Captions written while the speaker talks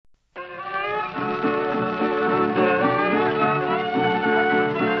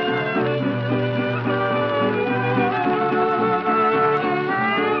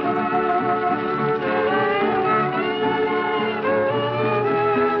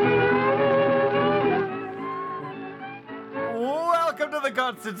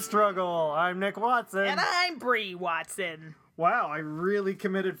Constant Struggle. I'm Nick Watson. And I'm Brie Watson. Wow, I really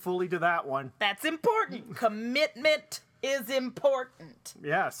committed fully to that one. That's important. Commitment is important.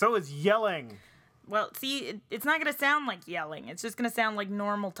 Yeah, so is yelling. Well, see, it's not going to sound like yelling. It's just going to sound like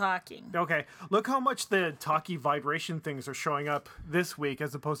normal talking. Okay, look how much the talky vibration things are showing up this week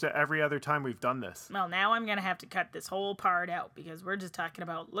as opposed to every other time we've done this. Well, now I'm going to have to cut this whole part out because we're just talking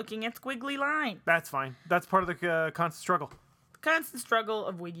about looking at squiggly lines. That's fine. That's part of the constant struggle. The constant struggle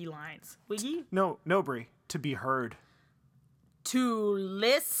of wiggy lines. Wiggy? No, Brie. To be heard. To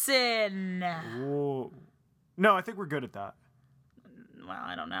listen. Whoa. No, I think we're good at that. Well,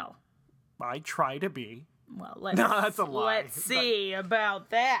 I don't know. I try to be. Well, let's, no, that's a lie. Let's see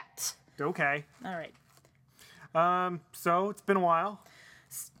about that. Okay. All right. So it's been a while.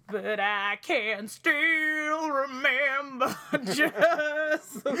 But I can still remember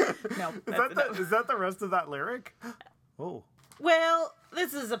just... No, Is that the rest of that lyric? Oh. Well,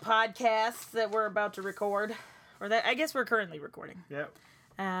 this is a podcast that we're about to record. Or that I guess we're currently recording. Yeah.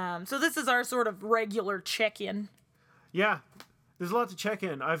 So this is our sort of regular check-in. Yeah. There's a lot to check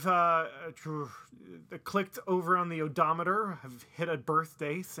in. I've clicked over on the odometer. I've hit a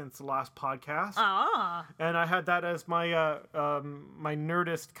birthday since the last podcast. Ah. And I had that as my my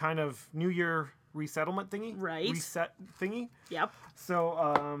nerdist kind of New Year resettlement thingy. Right. Reset thingy. Yep.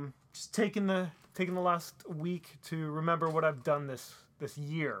 So just taking the last week to remember what I've done this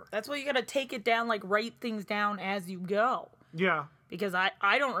year. That's why you gotta take it down, like write things down as you go. Yeah. Because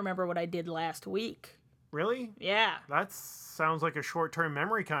I don't remember what I did last week. Really? Yeah. That sounds like a short-term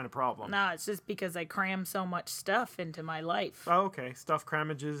memory kind of problem. No, it's just because I cram so much stuff into my life. Oh, okay. Stuff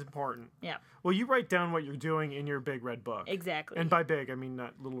crammage is important. Yeah. Well, you write down what you're doing in your big red book. Exactly. And by big, I mean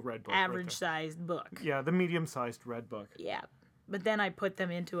that little red book. Average-sized book. Yeah, the medium-sized red book. Yeah. But then I put them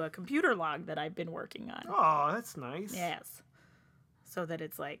into a computer log that I've been working on. Oh, that's nice. Yes. So that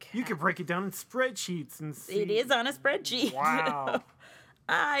it's like... You could break it down in spreadsheets and see. It is on a spreadsheet. Wow.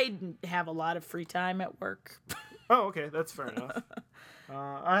 I have a lot of free time at work. Oh, okay. That's fair enough.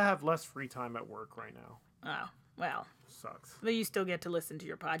 I have less free time at work right now. Oh, well. Sucks. But you still get to listen to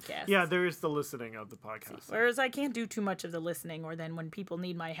your podcast. Yeah, there is the listening of the podcast. Whereas I can't do too much of the listening, or then when people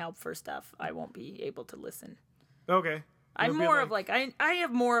need my help for stuff, I won't be able to listen. Okay. I'm more of like, I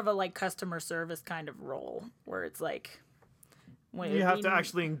have more of a like customer service kind of role, where it's like... When you have to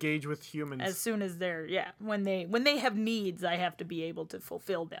actually engage with humans. As soon as they're, when they have needs, I have to be able to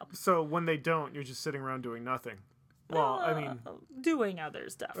fulfill them. So when they don't, you're just sitting around doing nothing. Well, I mean... Doing other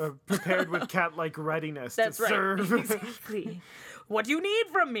stuff. Prepared with cat-like readiness That's to right. serve. Exactly. What do you need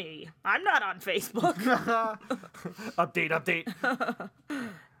from me? I'm not on Facebook. Update.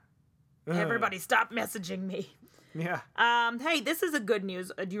 Everybody stop messaging me. Yeah. Hey, this is a good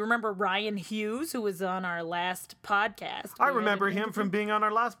news. Do you remember Ryan Hughes, who was on our last podcast? I remember him from being on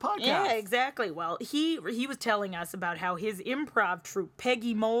our last podcast. Yeah, exactly. Well, he was telling us about how his improv troupe,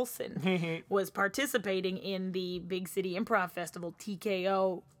 Peggy Molson, was participating in the Big City Improv Festival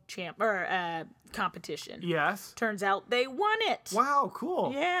TKO competition. Yes. Turns out they won it. Wow,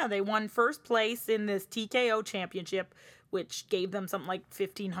 cool. Yeah, they won first place in this TKO championship, which gave them something like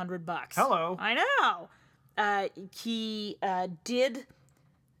 $1,500. Hello. I know. He did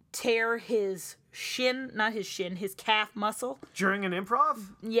tear his his calf muscle. During an improv?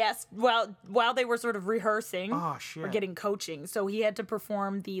 Yes, well, while they were sort of rehearsing Oh, shit. or getting coaching. So he had to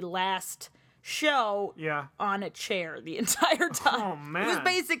perform the last show on a chair the entire time. Oh, man. It was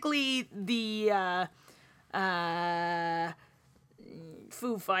basically the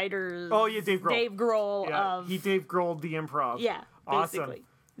Foo Fighters. Oh, yeah, Dave Grohl. Dave Grohl of... He Dave Grohl'd the improv. Yeah, basically. Awesome.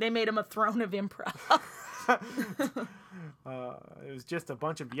 They made him a throne of improv. It was just a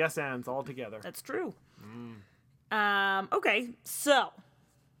bunch of yes ands all together. That's true. Okay, so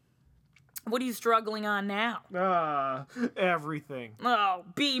what are you struggling on now? Everything. Oh,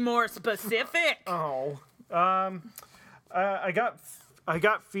 be more specific. Oh. I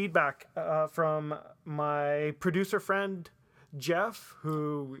got feedback from my producer friend Jeff,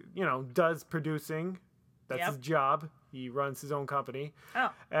 who, does producing. That's his job. He runs his own company. Oh.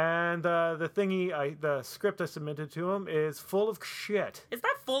 And the script I submitted to him is full of shit. It's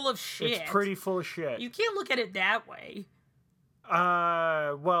not full of shit. It's pretty full of shit. You can't look at it that way.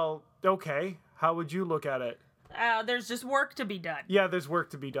 Well, okay. How would you look at it? There's just work to be done. Yeah, there's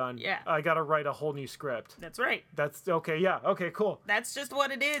work to be done. Yeah. I gotta write a whole new script. That's right. That's, okay, yeah, okay, cool. That's just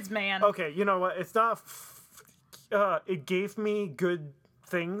what it is, man. Okay, you know what? It's not... it gave me good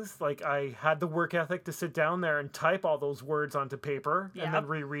things. Like, I had the work ethic to sit down there and type all those words onto paper and then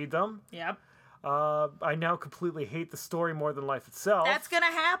reread them. Yep. I now completely hate the story more than life itself. That's gonna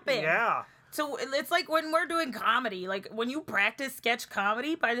happen. Yeah. So it's like when we're doing comedy, like when you practice sketch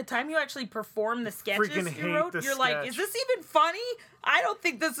comedy, by the time you actually perform the sketches Freaking you wrote, hate the you're like, sketch. is this even funny? I don't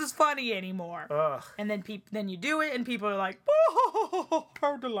think this is funny anymore. Ugh. And then you do it, and people are like, oh,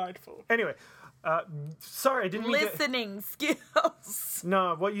 how delightful. Anyway, sorry, I didn't mean to... Listening skills.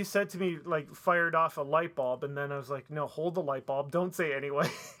 No, what you said to me, like, fired off a light bulb, and then I was like, no, hold the light bulb, don't say anyway.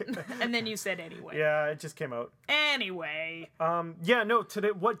 And then you said anyway. Yeah, it just came out. Anyway. Yeah, no,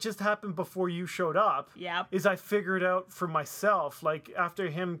 today, what just happened before you showed up Yep. is I figured out for myself, like, after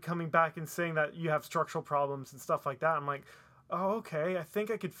him coming back and saying that you have structural problems and stuff like that, I'm like, oh, okay, I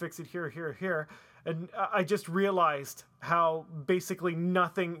think I could fix it here, here, here. And I just realized how basically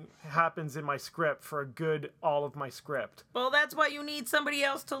nothing happens in my script for a good all of my script. Well, that's why you need somebody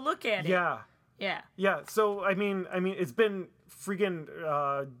else to look at it. Yeah. Yeah. Yeah. So, I mean, it's been freaking,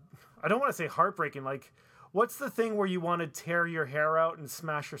 I don't want to say heartbreaking. Like, what's the thing where you want to tear your hair out and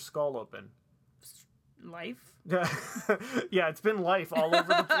smash your skull open? Life? Yeah. Yeah, it's been life all over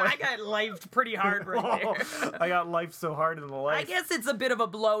the place. I got lifed pretty hard right there. I got life so hard in the life. I guess it's a bit of a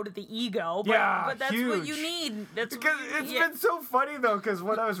blow to the ego, but, Yeah, but that's huge. what you need. That's Because what it's you, been so funny though, because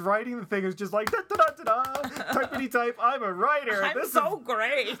when I was writing the thing, it was just like da da da da da, typity type. I'm a writer. I'm This so is,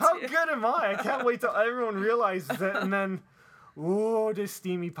 great. how good am I? I can't wait till everyone realizes it, and then, oh, this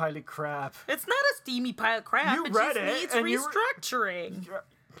steamy pile of crap. It's not a steamy pile of crap. You it read just it, needs and you were- restructuring.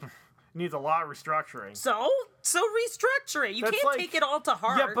 Needs a lot of restructuring. So restructure it. You That's can't like- take it all to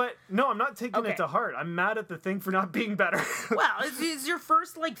heart. Yeah, but no, I'm not taking Okay. it to heart. I'm mad at the thing for not being better. well, it's your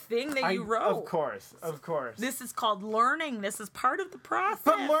first thing that you wrote. Of course, of course. This is called learning. This is part of the process.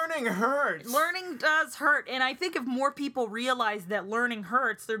 But learning hurts. Learning does hurt, and I think if more people realize that learning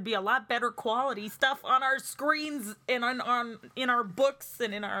hurts, there'd be a lot better quality stuff on our screens and in our books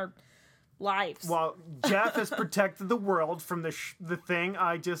and in our lives. Well, Jeff has protected the world from the thing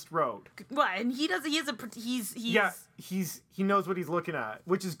I just wrote. Well, and he does. He's Yeah, he knows what he's looking at,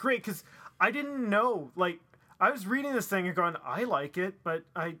 which is great because I didn't know. Like, I was reading this thing and going, I like it, but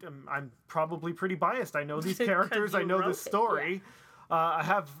I'm probably pretty biased. I know these characters. I know wrote this it, story.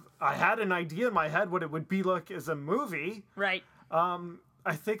 I had an idea in my head what it would be like as a movie. right.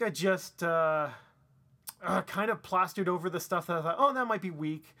 I think I just kind of plastered over the stuff that I thought, oh, that might be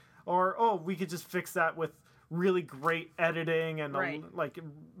weak. Or, oh, we could just fix that with really great editing and Right. like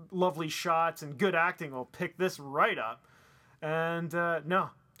lovely shots and good acting. We'll pick this right up. And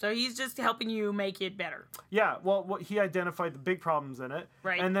no. So he's just helping you make it better. Yeah, well, he identified the big problems in it.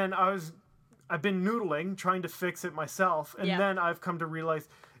 Right. And then I've been noodling, trying to fix it myself. And Yeah. then I've come to realize,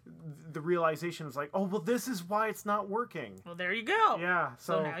 the realization was like, oh, well, this is why it's not working. Well, there you go. Yeah,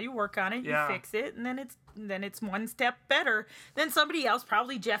 So now you work on it, you yeah. fix it, and then it's one step better. Then somebody else,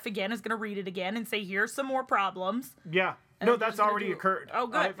 probably Jeff again, is going to read it again and say, "Here's some more problems." Yeah. And No, then that's you're gonna already do- occurred. Oh,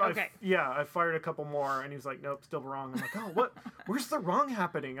 good. Okay. Yeah, I fired a couple more, and he was like, nope, still wrong. I'm like, oh, what? Where's the wrong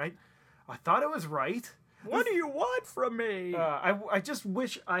happening? I thought it was right. What do you want from me? I just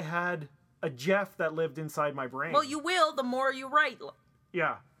wish I had a Jeff that lived inside my brain. Well, you will the more you write.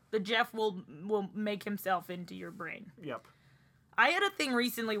 Yeah. The Jeff will make himself into your brain. Yep. I had a thing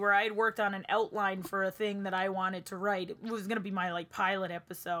recently where I had worked on an outline for a thing that I wanted to write. It was going to be my pilot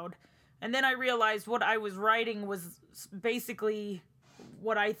episode. And then I realized what I was writing was basically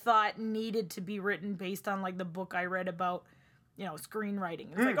what I thought needed to be written based on the book I read about,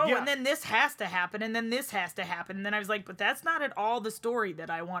 screenwriting. It's like, oh, yeah. and then this has to happen, and then this has to happen. And then I was like, but that's not at all the story that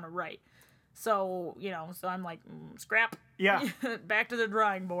I want to write. So, so I'm like, scrap. Yeah. Back to the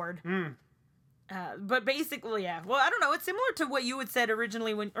drawing board. But basically, yeah. Well, I don't know. It's similar to what you had said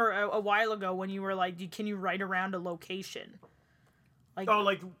originally or a while ago when you were like, can you write around a location?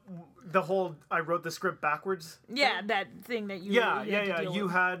 The whole, I wrote the script backwards? Yeah, that thing that you Yeah, had yeah, to yeah. deal You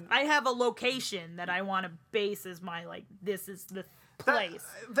with. had... I have a location that I want to base as my, this is the place.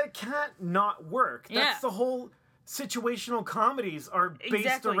 That can't not work. That's Yeah. the whole... Situational comedies are based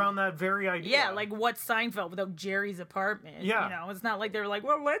Exactly. around that very idea. Yeah, like what's Seinfeld without Jerry's apartment? Yeah. It's not like they were like,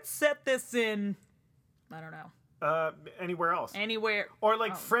 well, let's set this in, I don't know, anywhere else. anywhere. Or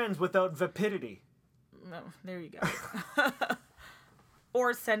Friends without vapidity. No, there you go.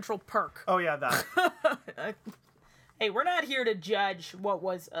 Or Central Perk. Oh, yeah, that. Hey, we're not here to judge what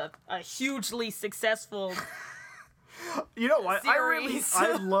was a hugely successful You know what? series.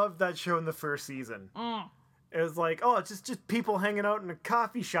 I loved that show in the first season. It was like, oh, it's just people hanging out in a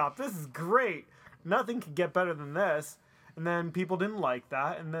coffee shop. This is great. Nothing could get better than this. And then people didn't like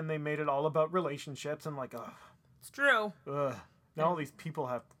that, and then they made it all about relationships. I'm like, ugh. It's true. Ugh. Now all these people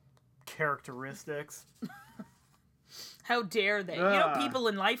have characteristics. How dare they? People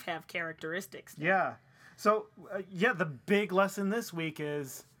in life have characteristics. Yeah. So, the big lesson this week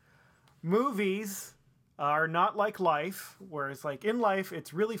is movies are not like life, whereas like in life,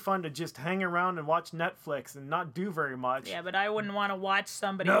 it's really fun to just hang around and watch Netflix and not do very much. Yeah, but I wouldn't want to watch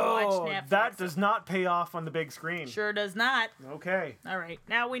somebody watch Netflix. That does not pay off on the big screen. Sure does not. Okay. All right,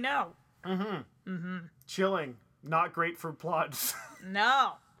 now we know. Chilling. Not great for plots.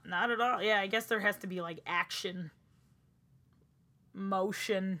 No, not at all. Yeah, I guess there has to be like action,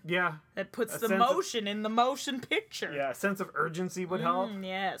 motion. Yeah. That puts the motion in the motion picture. Yeah, a sense of urgency would help.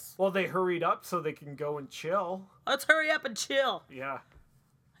 Yes. Well, they hurried up so they can go and chill. Let's hurry up and chill. Yeah.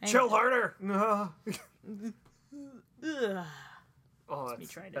 Chill harder. Ugh. Oh, me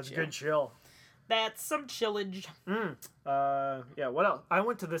trying to that's chill. good chill. That's some chillage. Yeah, what else? I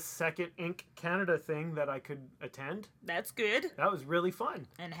went to the second Ink Canada thing that I could attend. That's good. That was really fun.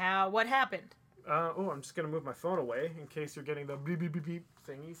 And what happened? I'm just going to move my phone away in case you're getting the beep, beep, beep, beep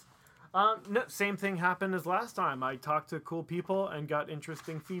thingies. No, same thing happened as last time. I talked to cool people and got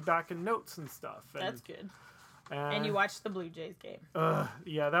interesting feedback and notes and stuff. And, That's good. And you watched the Blue Jays game.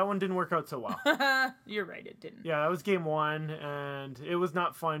 Yeah, that one didn't work out so well. You're right, it didn't. Yeah, that was game one, and it was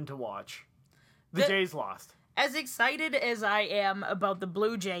not fun to watch. The Jays lost. As excited as I am about the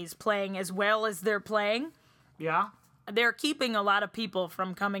Blue Jays playing as well as they're playing, Yeah? they're keeping a lot of people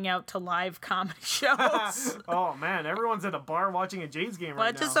from coming out to live comedy shows. Oh, man, everyone's at a bar watching a Jays game right now.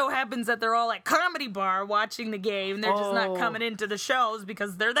 But it just so happens that they're all at Comedy Bar watching the game. They're just not coming into the shows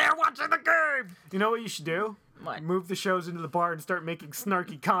because they're there watching the game. You know what you should do? What? Move the shows into the bar and start making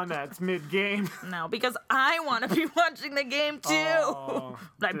snarky comments mid-game. No, because I want to be watching the game too.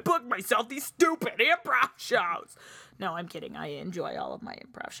 But I booked myself these stupid improv shows. No, I'm kidding. I enjoy all of my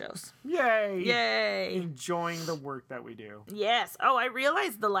improv shows. Yay! Yay! Enjoying the work that we do. Yes. Oh, I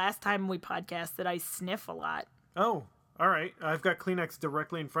realized the last time we podcasted, I sniff a lot. Oh, all right. I've got Kleenex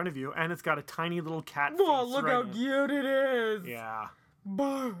directly in front of you, and it's got a tiny little cat face. Oh, look how cute it is. Yeah.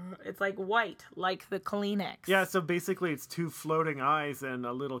 It's like white, like the Kleenex. Yeah, so basically it's two floating eyes and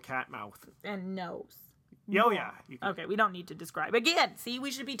a little cat mouth. And nose. Oh, yeah. Okay, we don't need to describe. Again, see,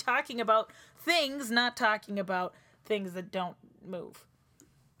 we should be talking about things, not talking about things that don't move.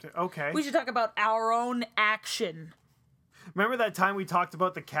 Okay. We should talk about our own action. Remember that time we talked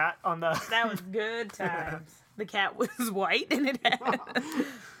about the cat on the... That was good times. The cat was white and it had...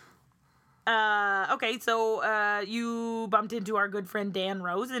 Okay, so you bumped into our good friend Dan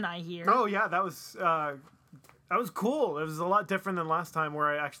Rosen, I hear. Oh, yeah, that was cool. It was a lot different than last time where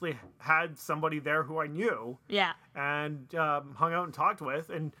I actually had somebody there who I knew. Yeah. And hung out and talked with,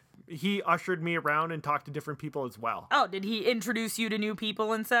 and he ushered me around and talked to different people as well. Oh, did he introduce you to new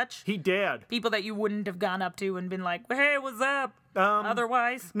people and such? He did. People that you wouldn't have gone up to and been like, hey, what's up?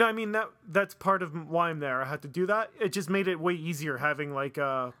 Otherwise? No, I mean, that's part of why I'm there. I had to do that. It just made it way easier having, like,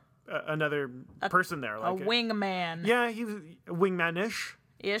 another person there. Like a wingman. Yeah, he was wingman-ish.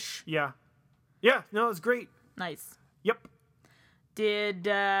 Ish? Yeah. Yeah, no, it was great. Nice. Yep. Did,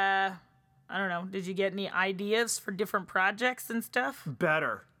 I don't know, did you get any ideas for different projects and stuff?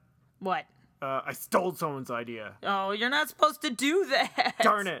 Better. What? I stole someone's idea. Oh, you're not supposed to do that.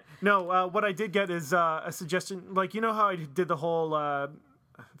 Darn it. No, what I did get is a suggestion. Like, you know how I did the whole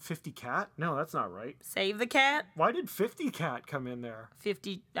 50 cat? No, that's not right. Save the cat? Why did 50 cat come in there?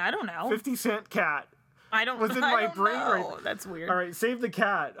 50, I don't know. 50 cent cat. I don't know. Was in my brain right. That's weird. All right, save the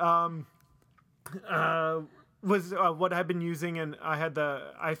cat. Was what I've been using, and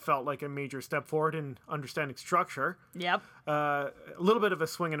I felt like a major step forward in understanding structure. Yep. A little bit of a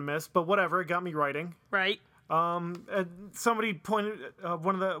swing and a miss, but whatever. It got me writing. Right. And somebody pointed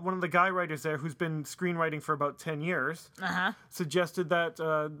one of the guy writers there who's been screenwriting for about 10 years. Suggested that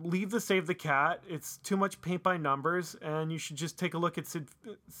leave the save the cat. It's too much paint by numbers, and you should just take a look at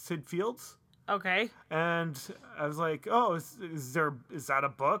Sid Fields. Okay. And I was like, oh, is that a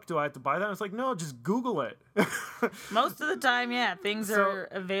book? Do I have to buy that? I was like, no, just Google it. Most of the time, yeah, things are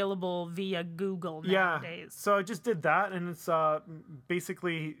available via Google nowadays. Yeah, so I just did that, and it's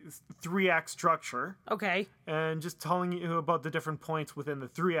basically 3-act structure. Okay. And just telling you about the different points within the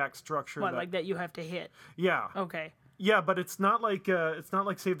 3-act structure. What, like that you have to hit? Yeah. Okay. Yeah, but it's not like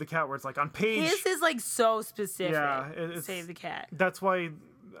Save the Cat where it's like on page. His is like so specific. Yeah, it's, Save the Cat. That's why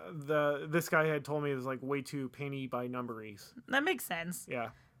this guy had told me it was like way too painty by numberies. That makes sense. Yeah.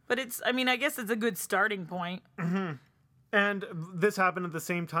 But I guess it's a good starting point. Mm-hmm. And this happened at the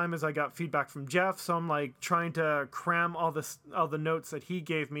same time as I got feedback from Jeff, so I'm like trying to cram all the notes that he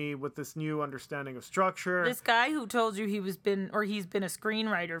gave me with this new understanding of structure. This guy who told you he's been a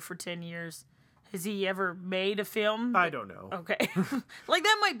screenwriter for 10 years. Has he ever made a film? I don't know. Okay. Like,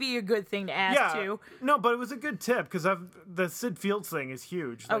 that might be a good thing to ask, too. No, but it was a good tip, because the Sid Fields thing is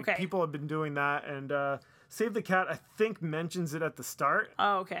huge. Like, okay. People have been doing that, and Save the Cat, I think, mentions it at the start.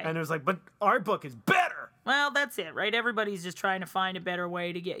 Oh, okay. And it was like, but our book is better. Well, that's it, right? Everybody's just trying to find a better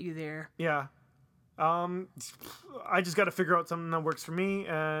way to get you there. Yeah. I just got to figure out something that works for me.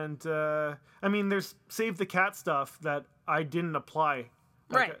 And, I mean, there's Save the Cat stuff that I didn't apply.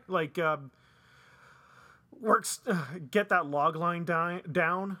 Right. Works, get that log line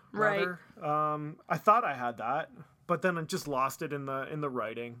down. Right. Rather. I thought I had that, but then I just lost it in the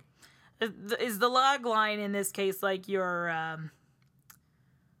writing. Is the log line in this case like your,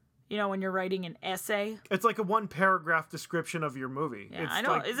 when you're writing an essay? It's like a 1-paragraph description of your movie. Yeah, it's I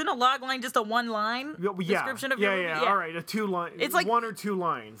know. Like, isn't a log line just a 1-line description of your movie? Yeah, all right, a 2-line. It's like 1 or 2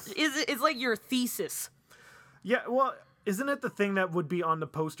 lines. It's like your thesis. Yeah, well, isn't it the thing that would be on the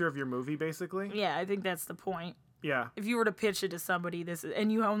poster of your movie, basically? Yeah, I think that's the point. Yeah. If you were to pitch it to somebody,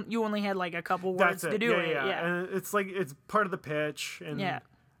 and you only had like a couple words to do it. Yeah, and it's like it's part of the pitch. And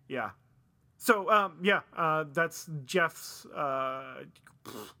yeah. So that's Jeff's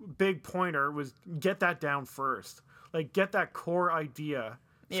big pointer was get that down first. Like get that core idea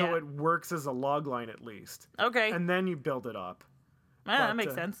so it works as a log line at least. Okay. And then you build it up. That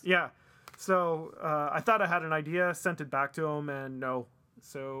makes sense. Yeah. So I thought I had an idea, sent it back to him, and no.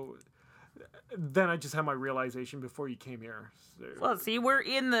 So then I just had my realization before you came here. So. Well, see, we're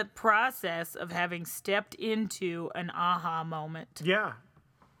in the process of having stepped into an aha moment. Yeah.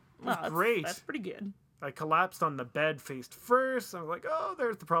 It was great. That's pretty good. I collapsed on the bed faced first. I was like, oh,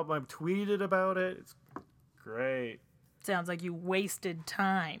 there's the problem. I've tweeted about it. It's great. Sounds like you wasted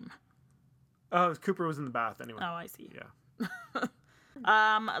time. Oh, Cooper was in the bath anyway. Oh, I see. Yeah.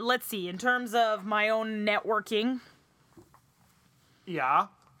 Let's see. In terms of my own networking. Yeah.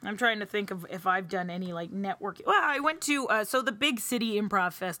 I'm trying to think of if I've done any, like, networking. Well, I went to, so the Big City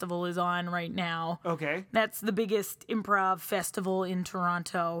Improv Festival is on right now. Okay. That's the biggest improv festival in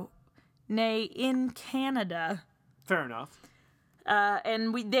Toronto. Nay, in Canada. Fair enough.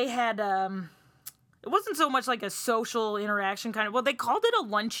 And they had, it wasn't so much like a social interaction kind of, well, they called it a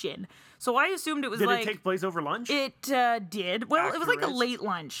luncheon. So I assumed it was Did it take place over lunch? It did. Well, it was like a late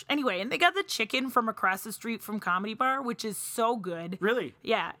lunch. Anyway, and they got the chicken from across the street from Comedy Bar, which is so good. Really?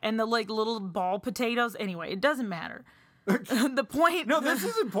 Yeah, and the like little ball potatoes. Anyway, it doesn't matter. The point. No, this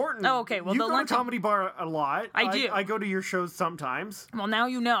is important. Oh, okay. Well, you the go lunch to Comedy Bar a lot. I do. I go to your shows sometimes. Well, now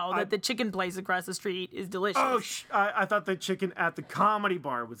you know that the chicken place across the street is delicious. Oh, I thought the chicken at the Comedy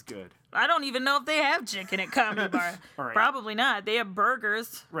Bar was good. I don't even know if they have chicken at Comedy Bar. All right. Probably not. They have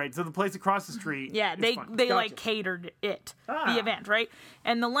burgers. Right. So the place across the street. Yeah, they gotcha. like catered it, the event, right?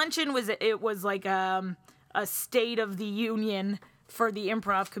 And the luncheon was like a State of the Union for the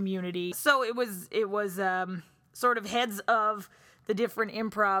improv community. So it was sort of heads of the different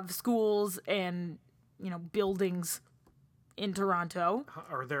improv schools and buildings in Toronto.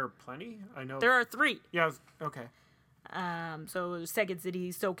 Are there plenty? I know there are 3. Yeah. Okay. So Second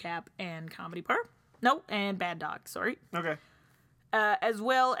City, SoCap, and Comedy Bar. No, and Bad Dog. Sorry. Okay. As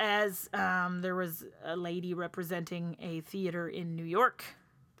well as there was a lady representing a theater in New York,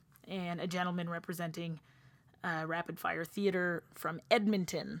 and a gentleman representing Rapid Fire Theater from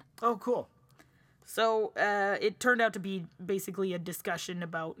Edmonton. Oh, cool. So it turned out to be basically a discussion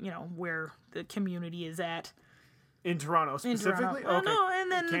about, where the community is at. In Toronto specifically? Okay. No,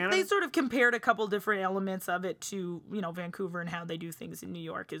 and then Canada? they sort of compared a couple different elements of it to, Vancouver and how they do things in New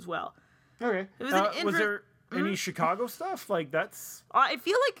York as well. Okay. It was was there any Chicago stuff? Like, that's... I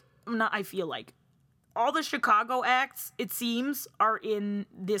feel like all the Chicago acts, it seems, are in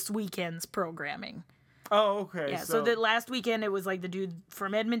this weekend's programming. Oh, okay. Yeah, so the last weekend it was like the dude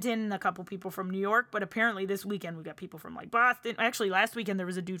from Edmonton and a couple people from New York, but apparently this weekend we got people from like Boston. Actually, last weekend there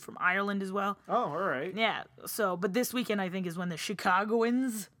was a dude from Ireland as well. Oh, all right. Yeah, so, but this weekend I think is when the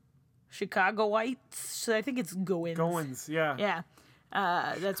Chicagoites, I think it's Goins, yeah. Yeah,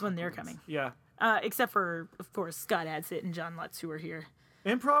 that's when they're coming. Yeah. Except for, of course, Scott Adsit and John Lutz, who are here.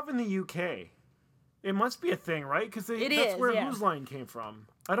 Improv in the UK. It must be a thing, right? Because that's where Whose Line came from.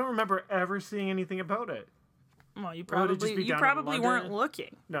 I don't remember ever seeing anything about it. Well, you probably weren't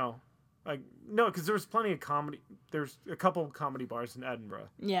looking. No. No, because there was plenty of comedy. There's a couple of comedy bars in Edinburgh.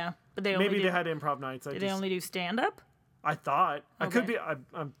 Yeah, but they had improv nights. They only do stand-up? I thought. Okay. I could be.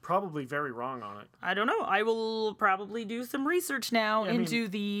 I'm probably very wrong on it. I don't know. I will probably do some research now into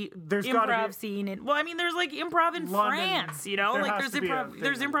the improv scene. And well, I mean, there's like improv in London, France. Like there's improv.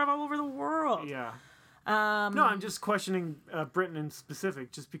 There's improv all over the world. Yeah. No, I'm just questioning Britain in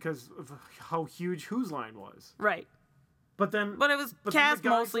specific, just because of how huge Whose Line was. Right. But it was cast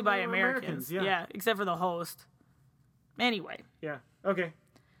mostly by Americans. Yeah, except for the host. Anyway. Yeah. Okay.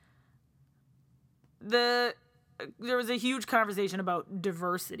 there was a huge conversation about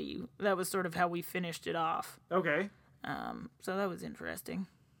diversity. That was sort of how we finished it off. Okay. So that was interesting.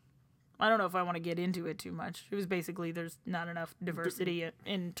 I don't know if I want to get into it too much. It was basically there's not enough diversity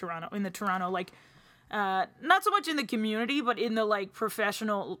in Toronto, like, not so much in the community, but in the, like,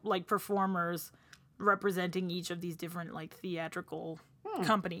 professional, like, performers representing each of these different, like, theatrical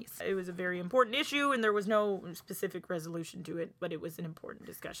companies. It was a very important issue, and there was no specific resolution to it, but it was an important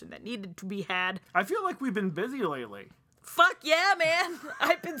discussion that needed to be had. I feel like we've been busy lately. Fuck yeah, man!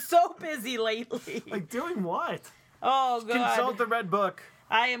 I've been so busy lately. Like, doing what? Oh, God. Consult the red book.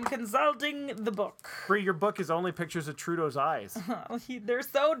 I am consulting the book. Brie, your book is only pictures of Trudeau's eyes. They're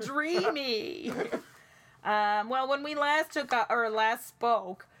so dreamy. Well, when we last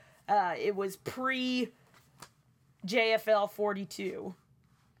spoke, it was pre-JFL 42.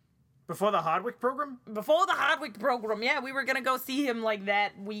 Before the Hardwick program? Before the Hardwick program, yeah. We were going to go see him, like,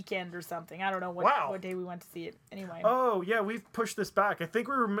 that weekend or something. I don't know what day we went to see it. Anyway. Oh, yeah, we've pushed this back. I think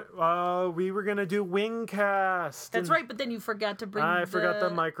we were going to do Wingcast. That's right, but then you forgot to bring I forgot the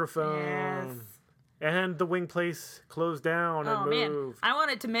microphone. Yes. And the wing place closed down and moved. Man, I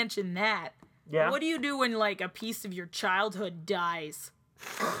wanted to mention that. Yeah? What do you do when, like, a piece of your childhood dies?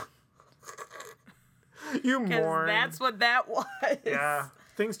 You mourn. That's what that was. Yeah.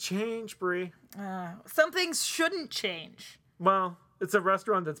 Things change, Brie. Some things shouldn't change. Well, it's a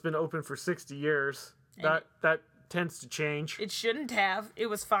restaurant that's been open for 60 years. That tends to change. It shouldn't have. It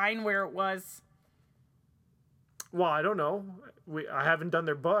was fine where it was. Well, I don't know. I haven't done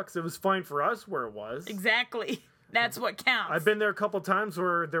their books. It was fine for us where it was. Exactly. That's what counts. I've been there a couple times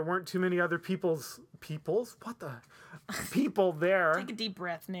where there weren't too many other peoples? What the? People there. Take a deep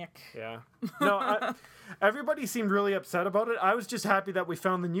breath, Nick. Yeah. No, everybody seemed really upset about it. I was just happy that we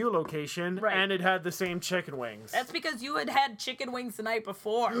found the new location and it had the same chicken wings. That's because you had chicken wings the night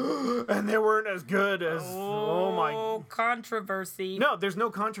before. And they weren't as good as... Oh, my... Controversy. No, there's no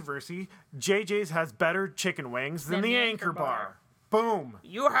controversy. JJ's has better chicken wings than the Anchor Bar. Boom.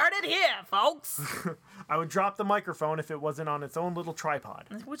 You heard it here, folks. I would drop the microphone if it wasn't on its own little tripod.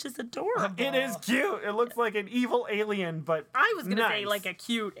 Which is adorable. It is cute. It looks like an evil alien, but I was going to say like a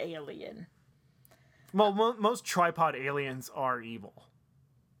cute alien. Well, most tripod aliens are evil.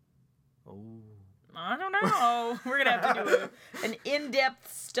 Oh. I don't know. We're going to have to do an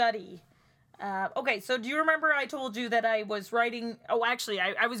in-depth study. Okay, so do you remember I told you that I was writing... Oh, actually,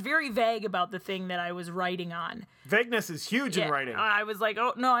 I was very vague about the thing that I was writing on. Vagueness is huge in writing. I was like,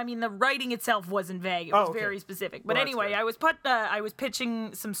 oh, no, I mean, the writing itself wasn't vague. It was very specific. But anyway, I was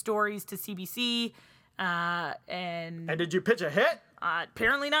pitching some stories to CBC, and did you pitch a hit?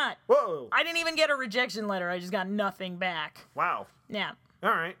 Apparently not. Whoa. I didn't even get a rejection letter. I just got nothing back. Wow. Yeah. All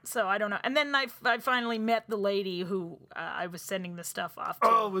right. So I don't know. And then I finally met the lady who I was sending the stuff off to.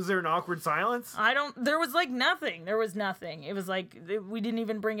 Oh, was there an awkward silence? There was like nothing. There was nothing. It was like, we didn't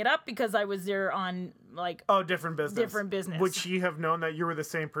even bring it up because I was there on like... Oh, different business. Different business. Would she have known that you were the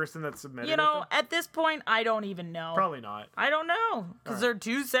same person that submitted it? You know, at this point, I don't even know. Probably not. I don't know. Because they're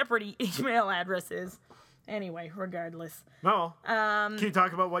two separate email addresses. Anyway, regardless. No. Can you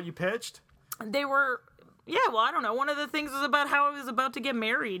talk about what you pitched? They were... Yeah, well, I don't know. One of the things was about how I was about to get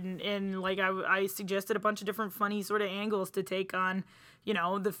married, and like I suggested a bunch of different funny sort of angles to take on, you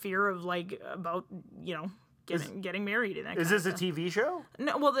know, the fear of like about, you know, getting married and that. Is this a TV show?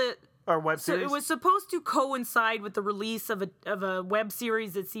 No, well or web series? So it was supposed to coincide with the release of a web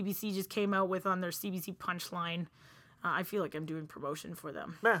series that CBC just came out with on their CBC Punchline. I feel like I'm doing promotion for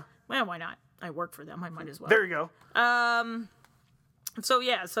them. Yeah. Well, why not? I work for them. I might as well. There you go. So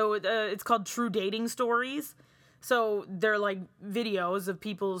it's called True Dating Stories. So they're like videos of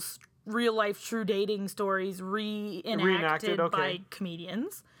people's real life true dating stories reenacted by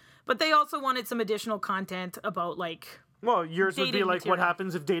comedians. But they also wanted some additional content about like... Well, yours would be like material. What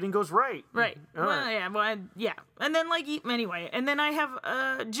happens if dating goes right. Right. Yeah. And then like, anyway. And then I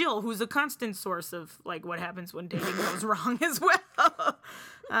have Jill, who's a constant source of like what happens when dating goes wrong as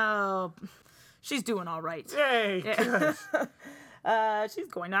well. She's doing all right. Yay. Yeah. She's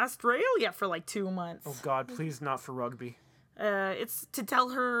going to Australia for like 2 months. Oh God, please not for rugby. It's to tell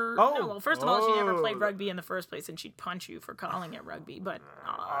her. Oh, no, well, first of all, she never played rugby in the first place, and she'd punch you for calling it rugby. But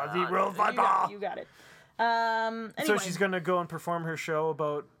Aussie World Football. You got it. Anyway. So she's gonna go and perform her show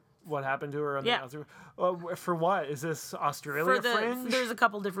about what happened to her on the for what? Is this Australia fringe? There's a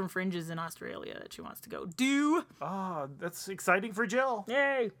couple different fringes in Australia that she wants to go do. Oh, that's exciting for Jill.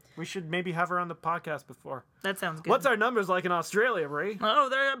 Yay. We should maybe have her on the podcast before. That sounds good. What's our numbers like in Australia, Brie? Oh,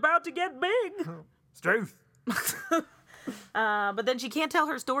 they're about to get big. It's truth. But then she can't tell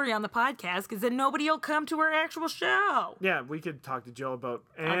her story on the podcast because then nobody will come to her actual show. Yeah, we could talk to Jill about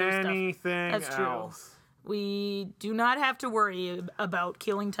anything That's else. True. We do not have to worry about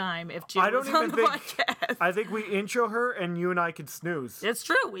killing time if Jill I don't is on even the think. podcast. I think we intro her and you and I could snooze. It's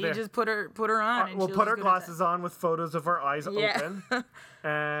true. We There. just put her on. And We'll she'll put our just go to glasses on with photos of our eyes Yeah. open.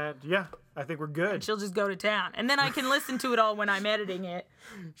 And yeah, I think we're good. She'll just go to town. And then I can listen to it all when I'm editing it.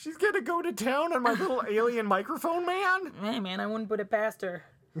 She's going to go to town on my little alien microphone, man. Hey, man, I wouldn't put it past her.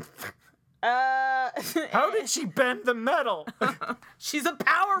 How did she bend the metal? She's a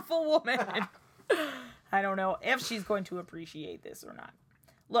powerful woman. I don't know if she's going to appreciate this or not.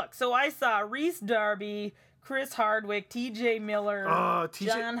 Look, so I saw Reese Darby, Chris Hardwick, T.J. Miller,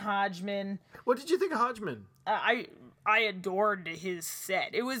 John Hodgman. What did you think of Hodgman? I adored his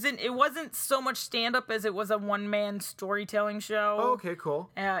set. It wasn't so much stand up as it was a one man storytelling show. Oh, okay, cool.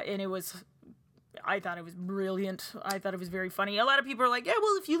 And I thought it was brilliant. I thought it was very funny. A lot of people are like, yeah,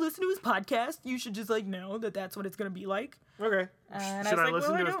 well, if you listen to his podcast, you should just like know that that's what it's going to be like. Okay. Should I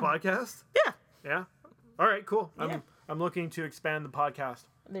listen to his podcast? Yeah. Yeah. All right, cool. Yeah. I'm looking to expand the podcast.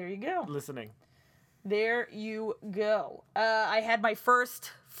 There you go. Listening. There you go. I had my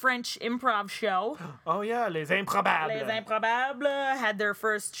first French improv show. Oh yeah, Les Improbables. Les Improbables had their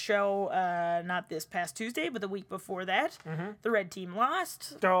first show not this past Tuesday, but the week before that. Mm-hmm. The red team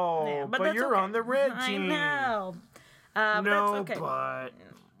lost. Oh, Yeah, but that's you're okay. on the red team. I know. No, that's okay. but.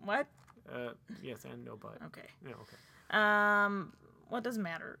 What? Yes, and no, but. Okay. Yeah, okay. What doesn't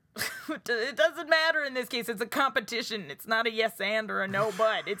matter? It doesn't matter in this case. It's a competition. It's not a yes and or a no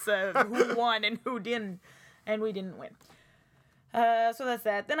but. It's a who won and who didn't, and we didn't win. So that's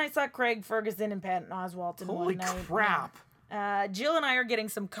that. Then I saw Craig Ferguson and Patton Oswalt. Holy crap! Jill and I are getting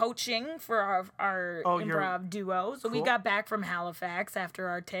some coaching for our improv duo. So we Cool. got back from Halifax after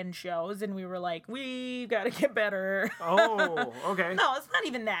our 10 shows, and we were like, we got to get better. Oh, okay. No, it's not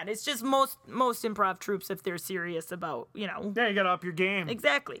even that. It's just most improv troops, if they're serious about, Yeah, you gotta up your game.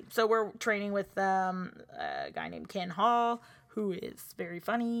 Exactly. So we're training with a guy named Ken Hall, who is very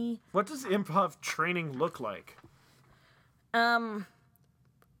funny. What does improv training look like?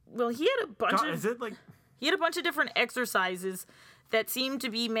 Well, he had a bunch of... Is it like... He had a bunch of different exercises that seemed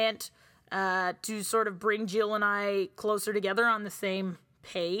to be meant to sort of bring Jill and I closer together on the same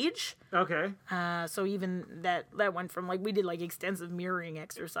page. Okay. So even that went from, like, we did, like, extensive mirroring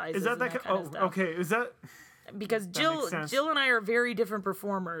exercises. Is that and that kind of stuff. okay. Is that... Because makes sense. Jill and I are very different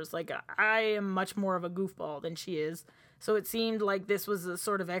performers. Like, I am much more of a goofball than she is. So it seemed like this was a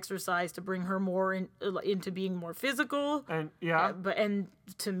sort of exercise to bring her more into being more physical. And, yeah. And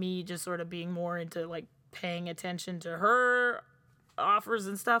to me, just sort of being more into, like, paying attention to her offers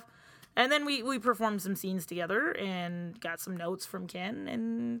and stuff. And then we performed some scenes together and got some notes from Ken.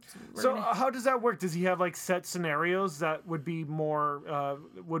 And So how does that work? Does he have like set scenarios that would be more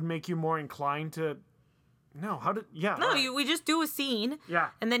would make you more inclined to? No, how did? Yeah. No, we just do a scene.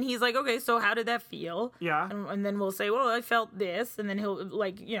 Yeah. And then he's like, okay, so how did that feel? Yeah. And then we'll say, well, I felt this. And then he'll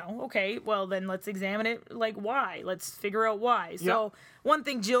like, okay, well then let's examine it. Like why? Let's figure out why. So one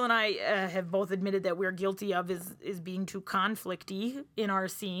thing Jill and I have both admitted that we're guilty of is being too conflicty in our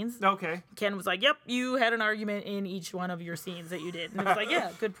scenes. Okay. Ken was like, yep, you had an argument in each one of your scenes that you did. And it was like,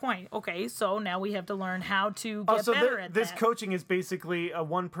 yeah, good point. Okay, so now we have to learn how to get better at this that. coaching is basically a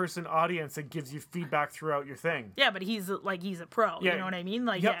one-person audience that gives you feedback throughout your thing. Yeah, but he's a pro. Yeah. You know what I mean?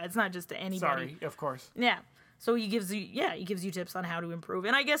 Like, Yep. yeah, it's not just to anybody. Sorry, of course. Yeah. So he gives you tips on how to improve.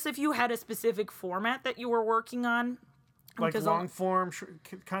 And I guess if you had a specific format that you were working on, Like because long form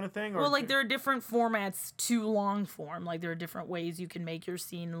kind of thing? Or well, like there are different formats to long form. Like there are different ways you can make your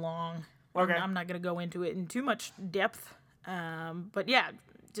scene long. Okay. I'm not going to go into it in too much depth. But yeah,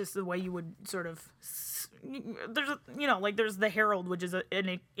 just the way you would sort of there's the Herald, which is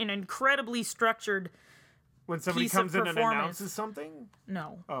an incredibly structured when somebody piece comes of in and performance. announces something?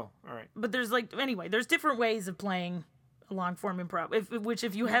 No. Oh, all right. But there's there's different ways of playing a long form improv.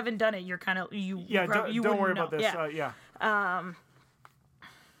 If you haven't done it, you're kind of you don't worry know. about this. Yeah.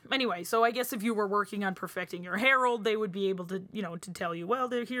 Anyway, so I guess if you were working on perfecting your Herald, they would be able to, to tell you, well,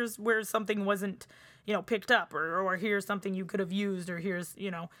 here's where something wasn't, picked up, or here's something you could have used, or here's,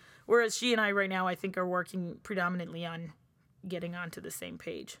 whereas she and I right now, I think, are working predominantly on getting onto the same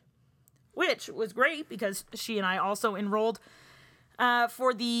page, which was great because she and I also enrolled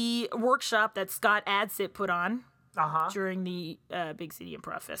for the workshop that Scott Adsit put on during the Big City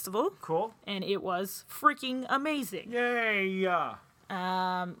Improv Festival. Cool. And it was freaking amazing. Yay!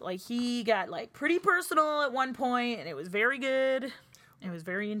 He got pretty personal at one point, and it was very good. It was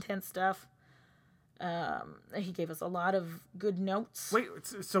very intense stuff. He gave us a lot of good notes. Wait,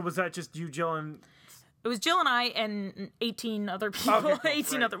 so was that just you, Jill, and It was Jill and I and 18 other people. Okay, cool,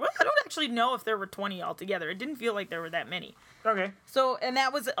 18 right. other. Well, I don't actually know if there were 20 altogether. It didn't feel like there were that many. Okay. So, and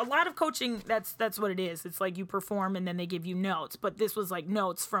that was a lot of coaching. That's what it is. It's like you perform and then they give you notes. But this was like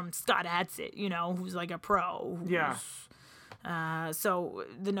notes from Scott Adsit, who's like a pro. Yeah. So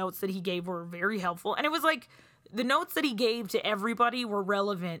the notes that he gave were very helpful. And it was like the notes that he gave to everybody were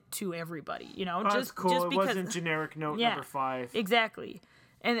relevant to everybody, That's cool. Just It because, wasn't generic note Yeah. number 5. Exactly.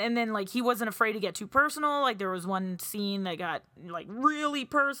 And then, like, he wasn't afraid to get too personal. Like, there was one scene that got, like, really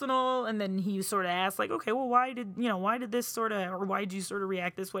personal. And then he sort of asked, like, okay, well, why did this sort of, or why did you sort of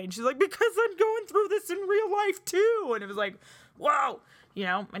react this way? And she's like, because I'm going through this in real life, too. And it was like, whoa.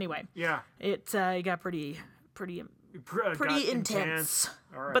 Anyway. Yeah. It got pretty Got intense.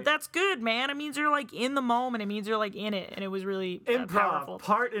 All right. But that's good, man. It means you're, like, in the moment. It means you're, like, in it. And it was really Improv, powerful.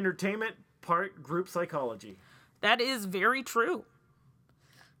 part entertainment, part group psychology. That is very true.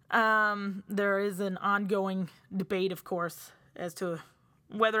 There is an ongoing debate, of course, as to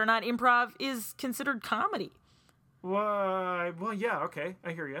whether or not improv is considered comedy. Well, yeah, okay.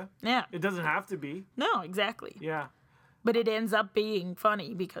 I hear you. Yeah. It doesn't have to be. No, exactly. Yeah. But it ends up being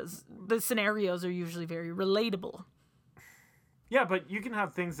funny because the scenarios are usually very relatable. Yeah, but you can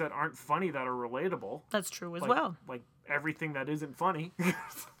have things that aren't funny that are relatable. That's true as Like, well. Like everything that isn't funny.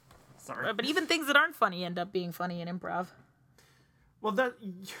 Sorry. But even things that aren't funny end up being funny in improv. Well,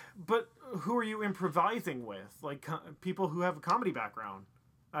 but who are you improvising with? Like people who have a comedy background.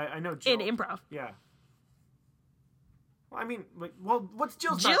 I know Jill. In improv. Yeah. Well, I mean, like, what's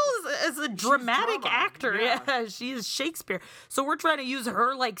Jill's? Jill is a dramatic drama. actor. Yeah. Yeah, she is Shakespeare. So we're trying to use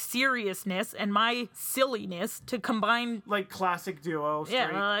her, like, seriousness and my silliness to combine. Like classic duo. Straight.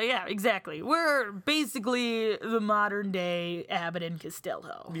 Yeah, exactly. We're basically the modern day Abbott and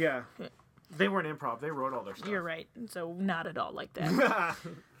Costello. Yeah. They weren't improv. They wrote all their stuff. You're right. So not at all like that.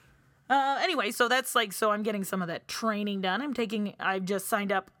 Anyway, so that's like, so I'm getting some of that training done. I've just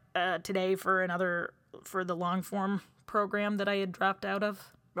signed up today for the long form program that I had dropped out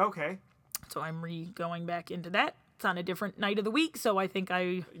of. Okay. So I'm going back into that. It's on a different night of the week, so I think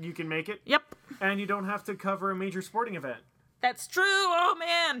You can make it? Yep. And you don't have to cover a major sporting event. That's true. Oh,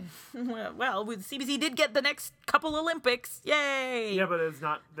 man. Well, CBC did get the next couple Olympics. Yay. Yeah, but it's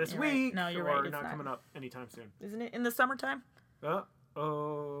not this You're week. right. No, you're or right. It's not not coming up anytime soon. Isn't it in the summertime?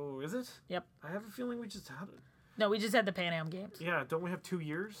 Oh, is it? Yep. I have a feeling we just had it. No, we just had the Pan Am Games. Yeah, don't we have 2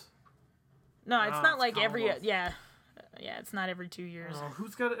 years? No, it's not it's like every... Commonwealth. Yeah. Yeah, it's not every 2 years. Oh,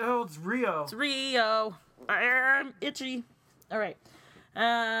 who's got it? Oh, it's Rio. It's Rio. I'm itchy. All right.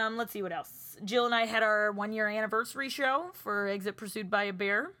 Let's see what else. Jill and I had our 1-year anniversary show for Exit Pursued by a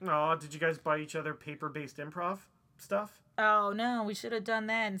Bear. Oh, did you guys buy each other paper-based improv stuff? Oh, no, we should have done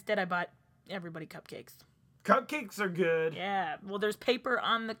that. Instead, I bought everybody cupcakes. Cupcakes are good. Yeah, well, there's paper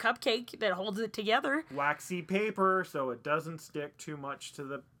on the cupcake that holds it together. Waxy paper, so it doesn't stick too much to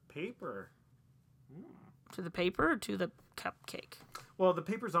the paper. To the paper or to the cupcake? Well, the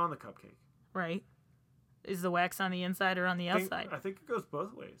paper's on the cupcake. Right. Is the wax on the inside or on the outside? I think it goes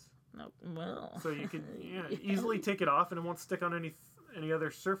both ways. No, well. So you can easily take it off and it won't stick on any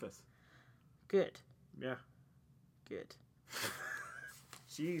other surface. Good. Yeah. Good.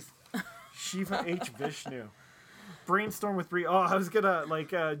 Jeez. Shiva H. Vishnu. Brainstorm with Brie. Oh, I was gonna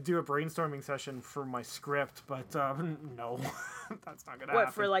do a brainstorming session for my script, but no, that's not gonna happen.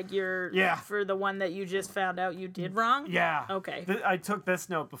 What, for like your... Yeah. For the one that you just found out you did wrong? Yeah. Okay. I took this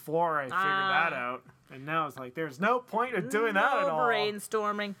note before I figured that out, and now it's like there's no point of doing that at all.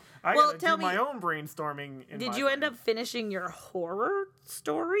 Brainstorming. I Well, gotta tell do me, my own brainstorming. did you end up finishing your horror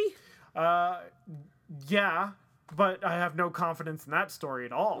story? Yeah, but I have no confidence in that story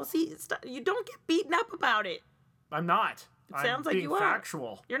at all. Well, see, you don't get beaten up about it. I'm not. It sounds like being you are.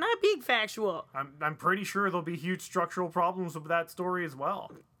 factual. You're not being factual. I'm pretty sure there'll be huge structural problems with that story as well.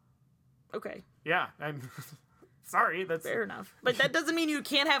 Okay, Yeah, I'm sorry. That's fair enough. But that doesn't mean you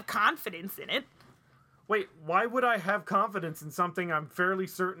can't have confidence in it. Wait, why would I have confidence in something I'm fairly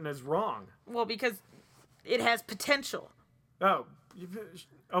certain is wrong? Well, because it has potential. Oh,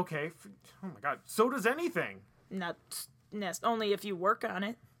 okay. Oh my god. So does anything. Not only if you work on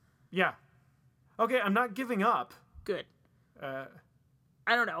it. Yeah. Okay, I'm not giving up. Good.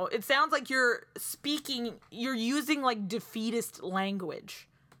 I don't know. It sounds like you're using like defeatist language.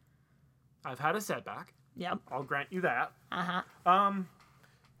 I've had a setback. Yep. I'll grant you that. Uh-huh.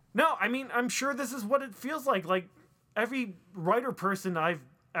 No, I mean, I'm sure this is what it feels like. Like, every writer person I've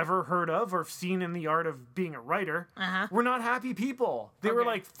ever heard of or seen in the art of being a writer were not happy people. They were Okay.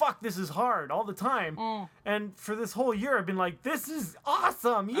 like, fuck, this is hard all the time. And for this whole year, I've been like, this is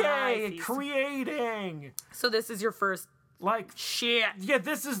awesome. I Yay, see. creating. So this is your first Like, shit. Yeah,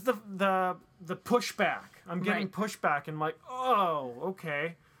 this is the pushback. I'm getting pushback and like, oh,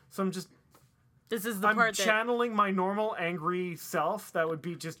 okay. So This is the I'm part channeling my normal angry self that would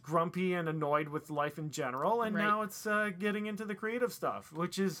be just grumpy and annoyed with life in general, and now it's getting into the creative stuff,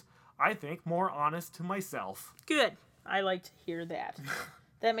 which is, I think, more honest to myself. Good. I like to hear that.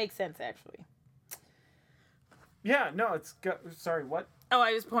 That makes sense, actually. Yeah, no, sorry, what? Oh,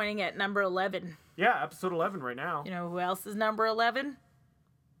 I was pointing at number 11. Yeah, episode 11 right now. You know who else is number 11?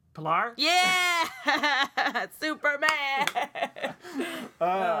 Pilar? Yeah! Superman!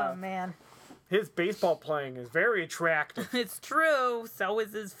 Oh, man. His baseball playing is very attractive. It's true. So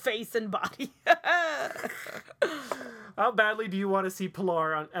is his face and body. How badly do you want to see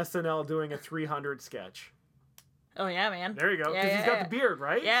Pilar on SNL doing a 300 sketch? Oh, yeah, man. There you go. Because he's got the beard,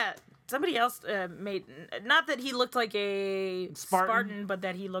 right? Yeah. Somebody else made... Not that he looked like a Spartan, but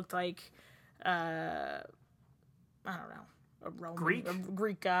that he looked like... I don't know. A Greek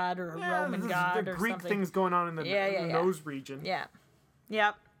god or a Roman god or Greek something. things going on in the nose region. Yeah.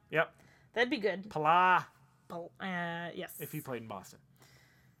 Yep. Yep. That'd be good. Pilar. Yes. If he played in Boston.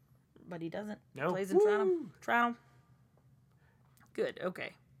 But he doesn't. No. He plays in Toronto. Toronto. Good.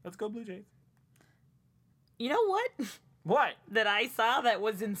 Okay. Let's go Blue Jays. You know what? What? That I saw that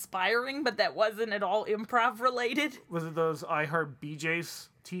was inspiring, but that wasn't at all improv related. Was it those I Heart BJ's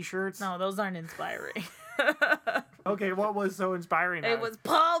t-shirts? No, those aren't inspiring. Okay, what was so inspiring? It was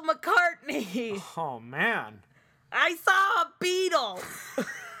Paul McCartney. Oh, man. I saw a Beatle.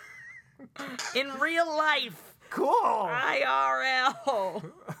 In real life. Cool. IRL.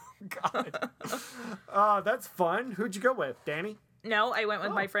 God. That's fun. Who'd you go with? Danny? No, I went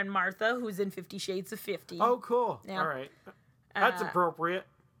with my friend Martha, who's in 50 Shades of 50. Oh, cool. Yeah. All right. That's appropriate.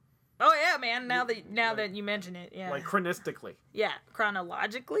 Oh, yeah, man. Now that you mention it, yeah. Like chronistically. Yeah,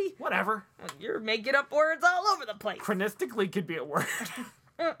 chronologically. Whatever. You're making up words all over the place. Chronistically could be a word.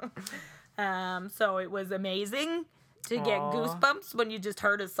 So it was amazing to get goosebumps when you just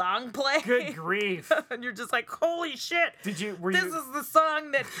heard a song play. Good grief. And you're just like, holy shit. This is the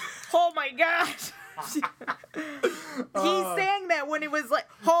song that, oh my gosh. He sang that when it was like,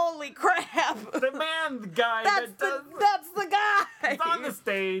 holy crap. The guy. That's the guy. He's on the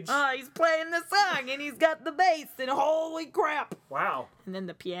stage. He's playing the song and he's got the bass and holy crap. Wow. And then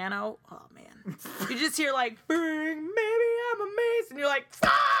the piano. Oh man. You just hear like, maybe I'm amazed. And you're like,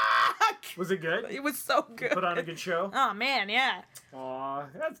 fuck. Was it good? It was so good. Put on a good show? Oh man, yeah. Aw,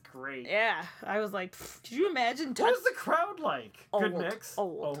 that's great. Yeah. I was like, could you imagine? What is the crowd like? Good Old. mix?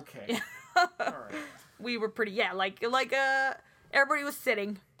 Old. Okay. All right. We were pretty, like everybody was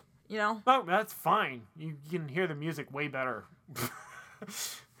sitting, you know? Oh, that's fine. You can hear the music way better.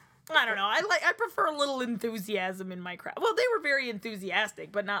 I don't know. I prefer a little enthusiasm in my crowd. Well, they were very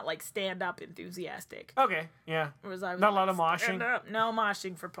enthusiastic, but not like stand-up enthusiastic. Okay, yeah. Not a lot of moshing? No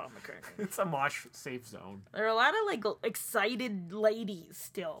moshing for Paul McCartney. It's a mosh safe zone. There are a lot of like excited ladies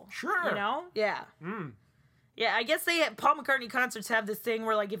still. Sure. You know? Yeah. Yeah, I guess Paul McCartney concerts have this thing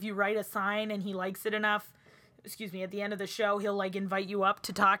where like if you write a sign and he likes it enough, at the end of the show, he'll like invite you up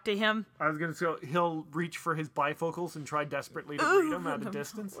to talk to him. I was going to say, he'll reach for his bifocals and try desperately to read them at a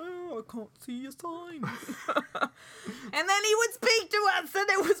distance. Oh, I can't see a sign. And then he would speak to us and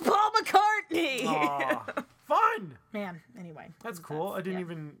it was Paul McCartney. Aw, fun. Man, anyway. That's cool. I didn't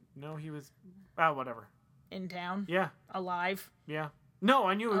even know he was, whatever. In town? Yeah. Alive? Yeah. No,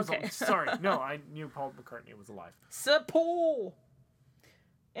 I knew it was, Okay. Sorry. No, I knew Paul McCartney was alive. Support.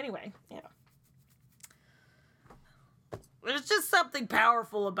 Anyway, yeah. There's just something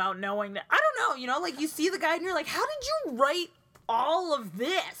powerful about knowing that. I don't know, like you see the guy and you're like, how did you write all of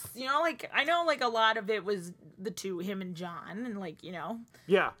this? Like I know like a lot of it was him and John and like,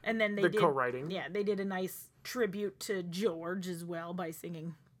 Yeah. And then they the did co-writing. Yeah, they did a nice tribute to George as well by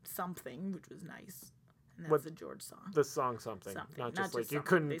singing Something, which was nice. And that's the George song. The song Something. Not just like you something.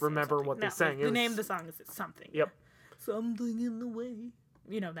 couldn't remember what they sang. The name of the song is Something. Yep. Something in the way.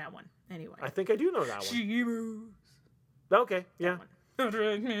 You know that one. Anyway. I think I do know that one. She moves. Okay, yeah.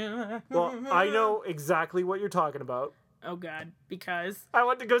 Well, I know exactly what you're talking about. Oh, God. Because? I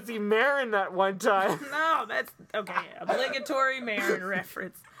went to go see Marin that one time. No, that's... Okay, obligatory Marin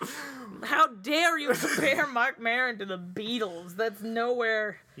reference. How dare you compare Mark Maron to the Beatles? That's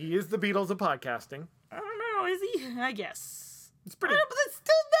nowhere... He is the Beatles of podcasting. I don't know, is he? I guess. It's pretty... But that's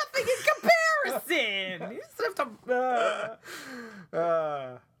still nothing in comparison. You just have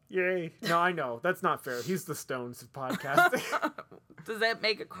to... Yay. No, I know. That's not fair. He's the Stones of podcasting. Does that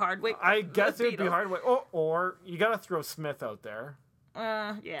make it Hardwick? I guess it would be Hardwick. Or you got to throw Smith out there.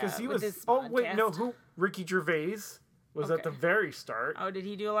 Yeah. Because he was... Oh, wait, no. Who? Ricky Gervais was at the very start. Oh, did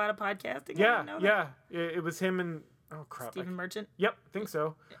he do a lot of podcasting? Yeah. It was him and Oh crap! Stephen Merchant. Yep, I think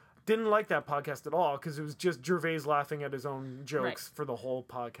so. Didn't like that podcast at all because it was just Gervais laughing at his own jokes for the whole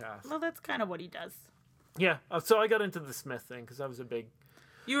podcast. Well, that's kind of what he does. Yeah, so I got into the Smith thing because I was a big.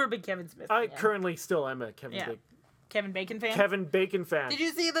 You were a big Kevin Smith I fan. currently still am a Kevin Bacon fan? Kevin Bacon fan. Did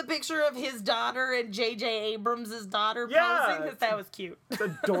you see the picture of his daughter and J.J. Abrams' daughter Yeah, posing? Because that was cute. It's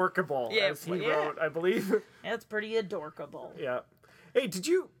adorkable, as he wrote, I believe. It's pretty adorkable. Yeah. Hey, did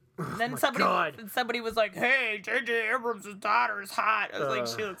you... Then somebody was like, "Hey, J.J. Abrams' daughter is hot." I was like,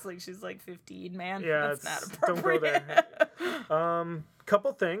 "She looks like she's like 15, man." Yeah, that's not appropriate. Don't go there.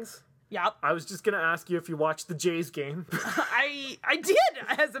 Couple things. Yep. I was just gonna ask you if you watched the Jays game. I did,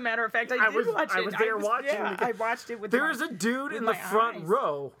 as a matter of fact. I did watch it. I was there watching. Yeah, I watched it with. There was a dude in the front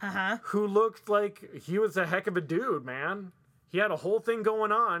row who looked like he was a heck of a dude, man. He had a whole thing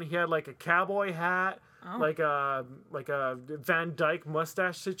going on. He had like a cowboy hat. Like a Van Dyke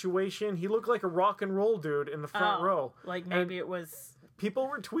mustache situation. He looked like a rock and roll dude in the front row. Like maybe it was. People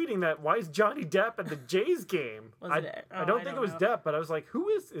were tweeting that. Why is Johnny Depp at the Jays game? I don't think it was Depp, but I was like, who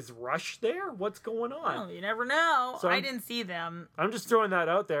is Rush there? What's going on? Oh, you never know. So I didn't see them. I'm just throwing that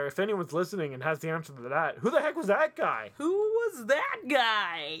out there. If anyone's listening and has the answer to that, who the heck was that guy? Who was that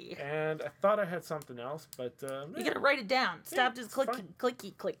guy? And I thought I had something else, but you gotta write it down. Stop just clicking.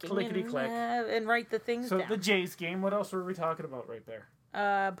 Clickety click. And write the things down. So the Jays game. What else were we talking about right there?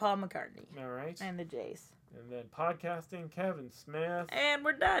 Paul McCartney. All right. And the Jays. And then podcasting, Kevin Smith. And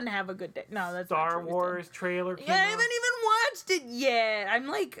we're done. Have a good day. No, that's Star Wars trailer. Yeah, I haven't even watched it yet. I'm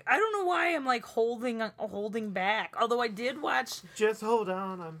like, I don't know why I'm like holding back. Although I did watch. Just hold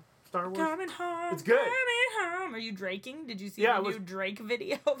on. I'm Star Wars. Coming home. It's good. Coming home. Are you draking? Did you see the new Drake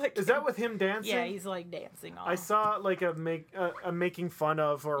video? Is that with him dancing? Yeah, he's like dancing. I saw like a making fun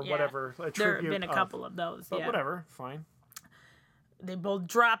of or whatever. A there have been a couple of those. But whatever, fine. They both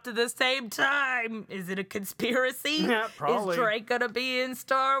dropped at the same time. Is it a conspiracy? Yeah, probably. Is Drake gonna be in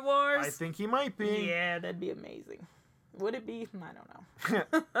Star Wars? I think he might be. Yeah, that'd be amazing. Would it be? I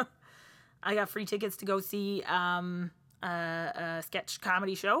don't know. I got free tickets to go see a sketch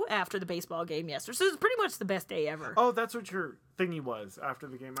comedy show after the baseball game yesterday. So it was pretty much the best day ever. Oh, that's what your thingy was after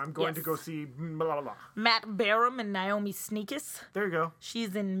the game. I'm going to go see blah, blah, blah. Matt Barham and Naomi Sneakus. There you go.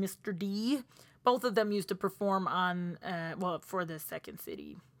 She's in Mr. D. Both of them used to perform on, for the Second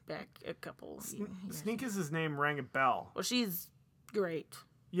City back a couple years. Sneakus' name rang a bell. Well, she's great.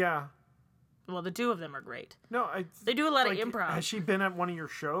 Yeah. Well, the two of them are great. No, they do a lot of improv. Has she been at one of your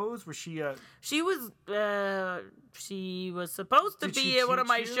shows? Was she? She was supposed to be at one of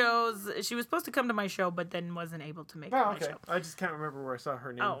my shows. She was supposed to come to my show, but then wasn't able to make my show. I just can't remember where I saw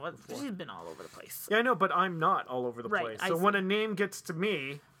her name. Oh, she's been all over the place. Yeah, I know, but I'm not all over the place. So when a name gets to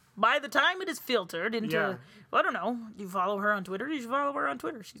me. By the time it is filtered into, well, I don't know, you follow her on Twitter? You should follow her on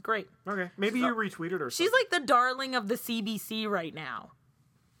Twitter. She's great. Okay. Maybe you retweeted her. She's like the darling of the CBC right now.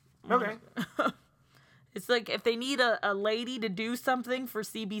 Okay. It's like if they need a lady to do something for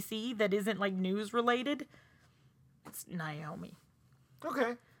CBC that isn't like news related, it's Naomi.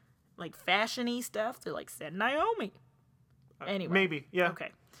 Okay. Like fashion-y stuff, they're like, send Naomi. Anyway. Maybe, yeah.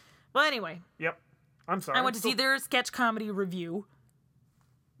 Okay. Well, anyway. Yep. I'm sorry. I went to see their sketch comedy review.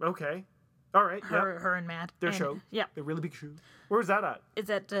 Okay. All right. Her and Matt. Their show. Yeah. Their really big show. Where's that at?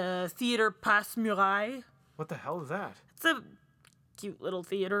 It's at Theater Passe Muraille. What the hell is that? It's a cute little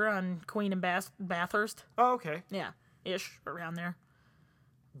theater on Queen and Bathurst. Oh, okay. Yeah. Ish. Around there.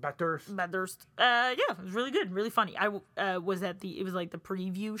 Bathurst. Yeah, it was really good. Really funny. I was at it was like the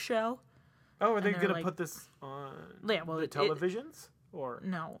preview show. Oh, are they going to put this on the televisions? Or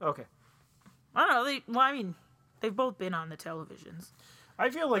no. Okay. I don't know. They've both been on the televisions. I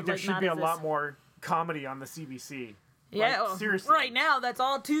feel like there should be a lot more comedy on the CBC. Yeah, like, seriously. Right now, that's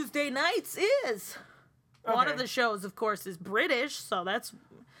all Tuesday nights is. Okay. One of the shows, of course, is British, so that's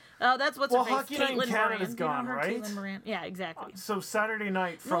what's her face. Hockey Night in Canada's gone, right? Caitlin Moran. Yeah, exactly. So Saturday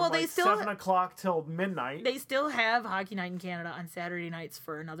night from 7 o'clock till midnight. They still have Hockey Night in Canada on Saturday nights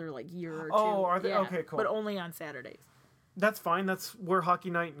for another year or two. Oh, are they? Yeah, okay, cool. But only on Saturdays. That's fine. That's where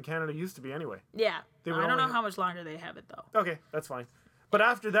Hockey Night in Canada used to be anyway. Yeah. I don't know how much longer they have it, though. Okay, that's fine. But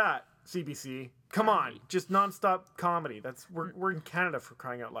after that, CBC, come on, just nonstop comedy. We're in Canada, for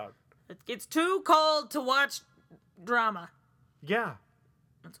crying out loud. It's too cold to watch drama. Yeah.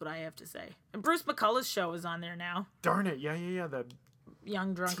 That's what I have to say. And Bruce McCullough's show is on there now. Darn it. Yeah. The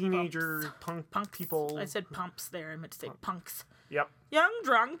young drunk teenager punks. People. I said pumps there. I meant to say punks. Yep. Young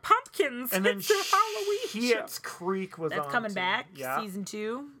drunk pumpkins. And then it's a Halloween Schitt's Creek was That's on. That's coming back. Yeah. Season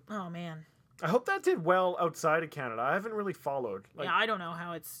 2. Oh, man. I hope that did well outside of Canada. I haven't really followed. I don't know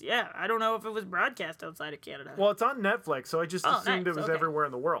how it's... Yeah, I don't know if it was broadcast outside of Canada. Well, it's on Netflix, so I just assumed it was everywhere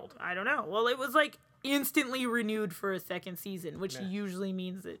in the world. I don't know. Well, it was instantly renewed for a second season, which usually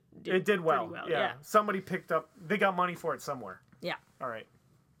means it did well. Pretty well. Yeah. Somebody picked up. They got money for it somewhere. Yeah. All right.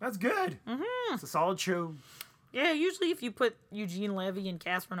 That's good. Mm-hmm. It's a solid show. Yeah, usually if you put Eugene Levy and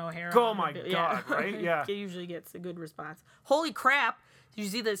Catherine O'Hara oh my God, right? Yeah. It usually gets a good response. Holy crap. Did you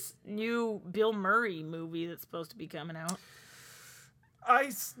see this new Bill Murray movie that's supposed to be coming out? I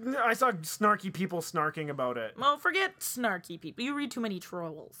saw snarky people snarking about it. Well, forget snarky people. You read too many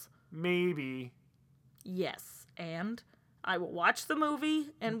trolls. Maybe. Yes, and I will watch the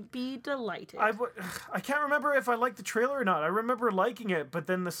movie and be delighted. I can't remember if I liked the trailer or not. I remember liking it, but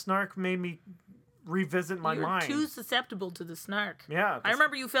then the snark made me revisit my mind. You're too susceptible to the snark. Yeah. I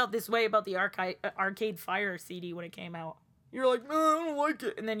remember you felt this way about the Arcade Fire CD when it came out. You're like, no, I don't like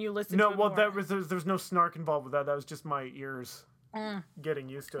it. And then you listened to it more. There's no snark involved with that. That was just my ears getting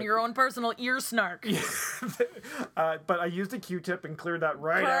used to it. Your own personal ear snark. But I used a Q-tip and cleared that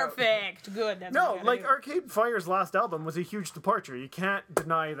right out. Perfect. Good. That's Arcade Fire's last album was a huge departure. You can't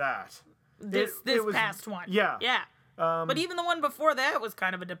deny that. This past one. Yeah. Yeah. But even the one before that was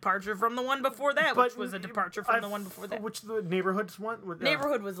kind of a departure from the one before that, which was a departure from the one before that. Which the Neighborhoods one?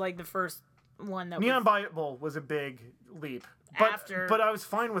 Neighborhood was like the first one that Neon Bible was a big leap. But I was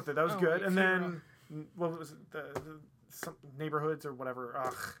fine with it. That was good. And then, what was it? Some Neighborhoods or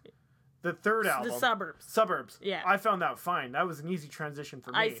whatever. The third album. The Suburbs. Suburbs. Yeah. I found that fine. That was an easy transition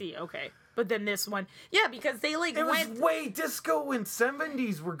for me. I see. Okay. But then this one. Yeah, because they it was way disco and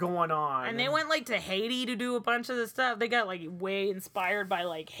 70s were going on. And they went like to Haiti to do a bunch of the stuff. They got like way inspired by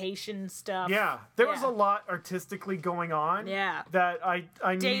like Haitian stuff. Yeah. There was a lot artistically going on. Yeah. That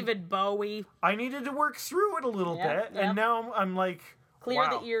I David Bowie. I needed to work through it a little bit. And now I'm like, clear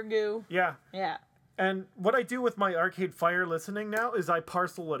the ear goo. Yeah. Yeah. And what I do with my Arcade Fire listening now is I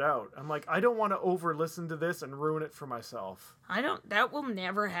parcel it out. I'm like, I don't want to over listen to this and ruin it for myself. That will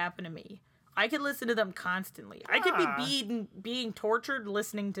never happen to me. I could listen to them constantly. I could be being tortured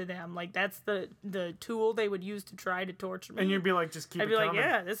listening to them. Like that's the tool they would use to try to torture me. And you'd be like, just keep it coming. I'd be like,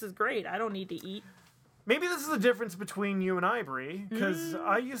 yeah, this is great. I don't need to eat. Maybe this is the difference between you and I, Brie. Because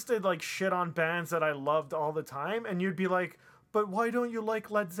I used to like shit on bands that I loved all the time. And you'd be like, but why don't you like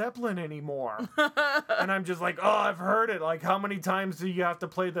Led Zeppelin anymore? And I'm just like, oh, I've heard it. Like, how many times do you have to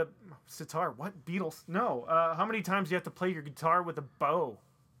play the sitar? What? Beatles? No. How many times do you have to play your guitar with a bow?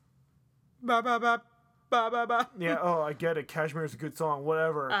 Ba ba ba ba ba ba. Yeah. Oh, I get it. Kashmir's a good song.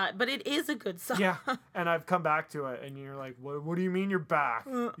 Whatever. But it is a good song. Yeah. And I've come back to it, and you're like, what do you mean you're back?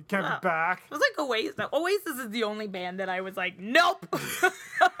 You can't be back. It was like Oasis. Oasis is the only band that I was like, nope.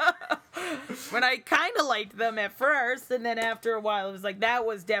 When I kind of liked them at first, and then after a while, it was like, that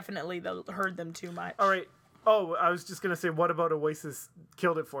was definitely heard them too much. All right. Oh, I was just going to say, what about Oasis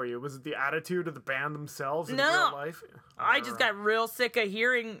killed it for you? Was it the attitude of the band themselves in real life? I just got real sick of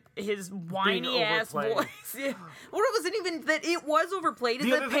hearing his whiny-ass voice. Yeah. Well, it wasn't even that it was overplayed. It's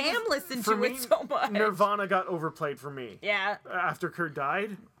that Pam listened to it so much. Nirvana got overplayed for me. Yeah. After Kurt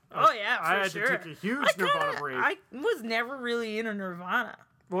died. Oh, yeah, for sure. I had to take a huge Nirvana break. I was never really into Nirvana.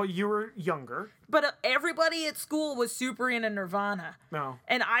 Well, you were younger. But everybody at school was super into Nirvana. No.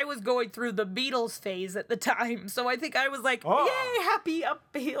 And I was going through the Beatles phase at the time. So I think I was like, yay, happy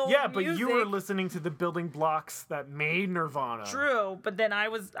uphill Yeah, music. but you were listening to the building blocks that made Nirvana. True. But then I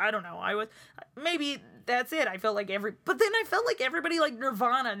don't know. Maybe that's it. I felt like but then I felt like everybody liked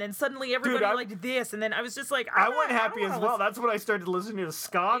Nirvana. And then suddenly everybody liked this. And then I was just like, I went happy as well. That's when I started listening to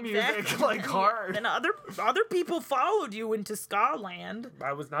ska music like hard. And other people followed you into ska land.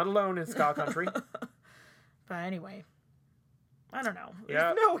 I was not alone in ska country. But anyway, I don't know.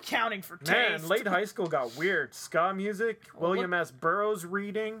 There's no accounting for taste. Man, late high school got weird. Ska music, William S. Burroughs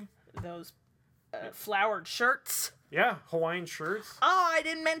reading. Those flowered shirts. Yeah, Hawaiian shirts. Oh, I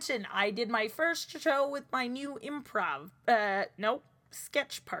didn't mention. I did my first show with my new improv.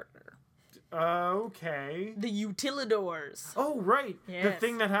 Sketch partner. Okay. The Utilidors. Oh, right. Yes. The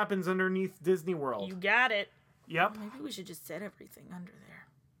thing that happens underneath Disney World. You got it. Yep. Maybe we should just set everything under there.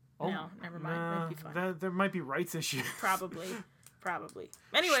 Oh, no, never mind. That'd be fun. There might be rights issues. Probably.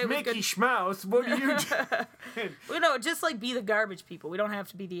 Anyway, Schmicky Schmouse, what are you doing? Well, no, just like be the garbage people. We don't have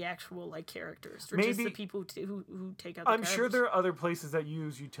to be the actual like characters. We're just the people who take out the garbage. I'm sure there are other places that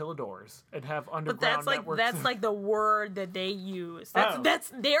use utilidors and have underground networks. That's like the word that they use.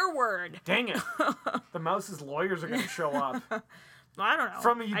 That's their word. Dang it. The Mouse's lawyers are going to show up. I don't know.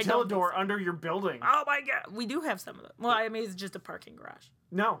 From a utilidor under your building. Oh my god. We do have some of them. Well, I mean, it's just a parking garage.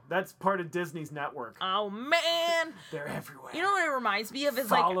 No, that's part of Disney's network. Oh, man. They're everywhere. You know what it reminds me of? Is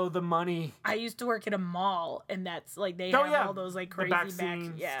Follow the money. I used to work at a mall, and that's like they have all those like crazy back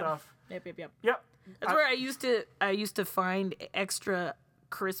stuff. Yep. Yep. That's where I used to find extra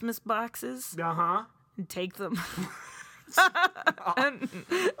Christmas boxes Uh-huh. and take them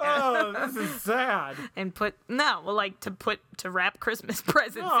Oh, this is sad. and to wrap Christmas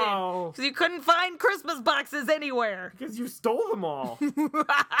presents in. Oh. Because you couldn't find Christmas boxes anywhere. Because you stole them all.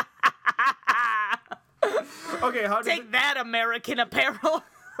 Okay, how did Take that, American Apparel.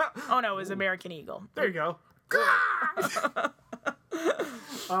 Oh, no, it was American Eagle. There you go.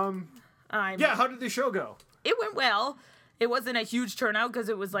 Yeah, how did the show go? It went well. It wasn't a huge turnout because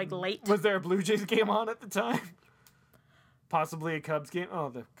it was like late. Was there a Blue Jays game on at the time? Possibly a Cubs game? Oh,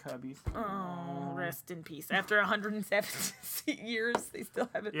 the Cubbies. Oh, rest in peace. After 170 years, they still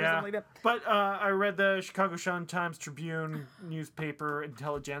haven't Yeah. something like that. But I read the Chicago Sun-Times Tribune newspaper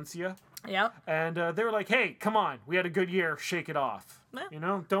Intelligentsia. Yeah. And they were like, hey, come on. We had a good year. Shake it off. Yeah. You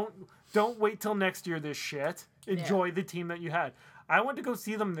know, don't wait till next year this shit. Enjoy the team that you had. I went to go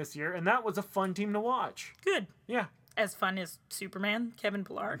see them this year, and that was a fun team to watch. Good. Yeah. As fun as Superman, Kevin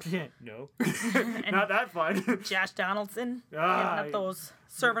Pillar, Yeah, no. Not that fun. Josh Donaldson, Ah,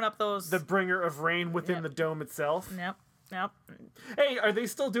 serving up those. The bringer of rain within Yep. the dome itself. Yep. Hey, are they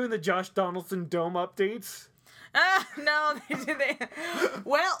still doing the Josh Donaldson dome updates? No, they.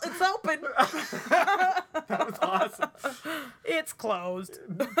 Well, it's open. That was awesome. It's closed.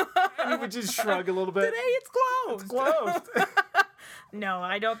 And he would just shrug a little bit. Today it's closed. Closed. No,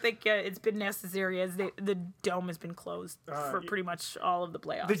 I don't think it's been necessary as the dome has been closed for pretty much all of the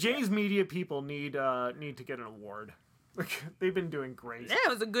playoffs. The Jays media people need to get an award. They've been doing great. Yeah, it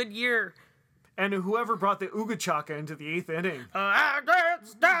was a good year. And whoever brought the Ooga Chaka into the 8th inning. I can't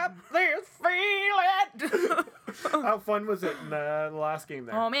stop this feeling. How fun was it in the last game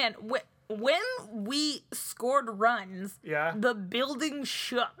there? Oh man, when we scored runs, Yeah. the building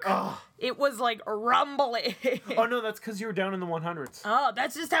shook. Oh. It was like rumbling. Oh, no, that's because you were down in the 100s. Oh,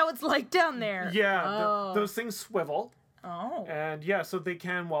 that's just how it's like down there. Yeah, Oh. those things swivel. Oh. And yeah, so they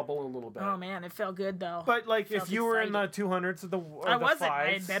can wobble a little bit. Oh man, it felt good though. But like, if Felt you were in the exciting. 200s or I the wasn't. I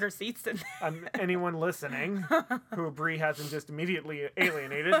had fives, better seats than that. anyone listening who Brie hasn't just immediately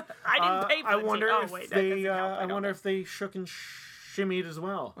alienated, I didn't pay for I the wonder seat. Oh, if wait, that they. doesn't help. I don't wonder know. if they shook and shimmied as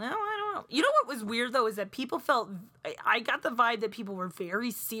well. Well, I don't know. You know what was weird though is that people felt. I got the vibe that people were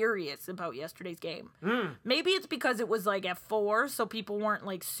very serious about yesterday's game. Maybe it's because it was like at 4, so people weren't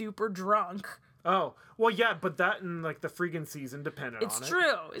like super drunk. Oh, well, yeah, but that and like the freaking season depended It's on it.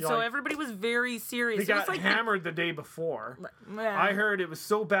 true. You're So like, everybody was very serious. they It was got like hammered the day before. Yeah. I heard it was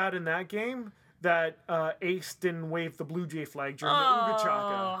so bad in that game that Ace didn't wave the Blue Jay flag during the Ooga Oh,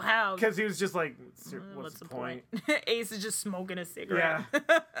 Chaka. how? Because he was just like, what's the point? Ace is just smoking a cigarette.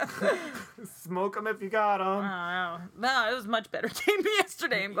 Yeah. Smoke them if you got them. Oh, no, it was a much better game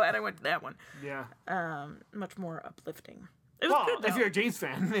yesterday. I'm glad I went to that one. Yeah. Much more uplifting. It was Well, good, though. if you're a Jays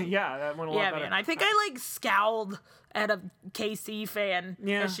fan, yeah, that went a lot Yeah, better. man. I think I, like, scowled at a KC fan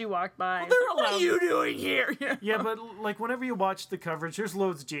Yeah. as she walked by. they're What are allowed- you doing here? Yeah, but like whenever you watch the coverage, there's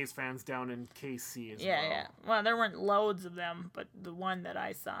loads of Jays fans down in KC as well. Yeah. Well, there weren't loads of them, but the one that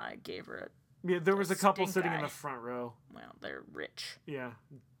I saw, I gave her a... Yeah, there was a couple Stink sitting in eye. the front row. Well, they're rich. Yeah.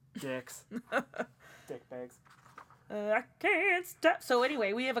 Dicks. Dick bags. I can't stop. So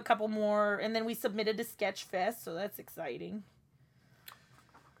anyway, we have a couple more, and then we submitted to Sketchfest, so that's exciting.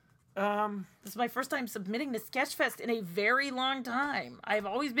 This is my first time submitting to Sketchfest in a very long time. I've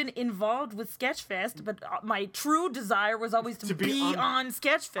always been involved with Sketchfest, but my true desire was always to be on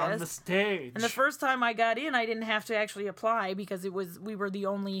Sketchfest. On the stage. And the first time I got in, I didn't have to actually apply because we were the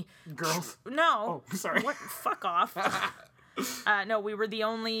only Girls. No. Oh, sorry. What? Fuck off. No, we were the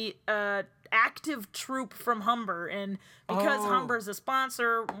only active troupe from Humber, and because Humber's a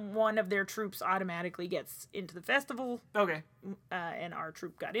sponsor, one of their troops automatically gets into the festival, Okay. and our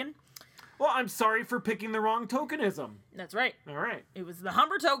troupe got in. Well, I'm sorry for picking the wrong tokenism. That's right. All right. It was the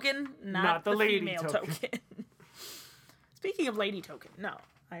Humber token, not the lady female token. token. Speaking of lady token, no,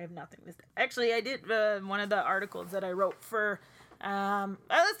 I have nothing. Actually, I did one of the articles that I wrote for...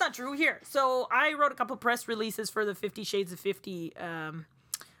 that's not true here. So I wrote a couple press releases for the 50 Shades of 50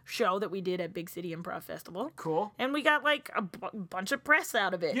 show that we did at Big City Improv Festival. Cool. And we got like a bunch of press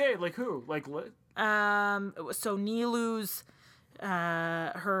out of it. Yay, like who? Like what? So Nilu's,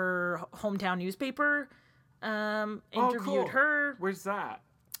 her hometown newspaper, interviewed cool. her. Where's that?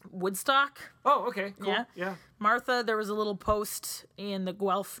 Woodstock. Oh, okay. Cool. Yeah. Yeah. Martha, there was a little post in the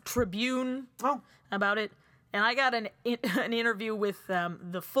Guelph Tribune Oh. about it. And I got an interview with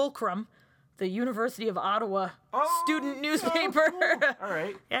the Fulcrum, the University of Ottawa student newspaper. All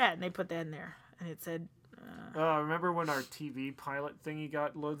right. Yeah, and they put that in there. And it said, Remember when our TV pilot thingy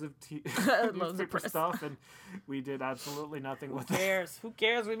got loads of newspaper stuff, and we did absolutely nothing with it? Who cares? Who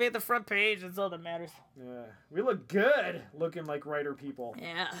cares? We made the front page. That's all that matters. Yeah, we look good looking like writer people.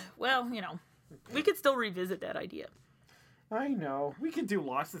 Yeah. Well, we could still revisit that idea. I know. We could do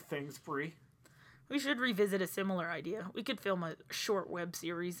lots of things, Brie. We should revisit a similar idea. We could film a short web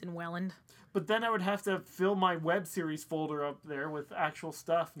series in Welland. But then I would have to fill my web series folder up there with actual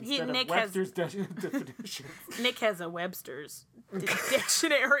stuff instead of Webster's definitions. Nick has a Webster's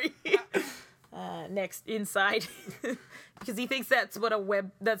dictionary next inside because he thinks that's what a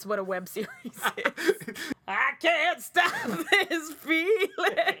web series is. I can't stop this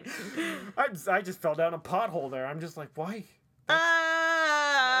feeling. I just fell down a pothole there. I'm just like, why?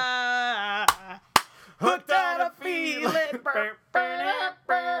 Hooked on a feeling.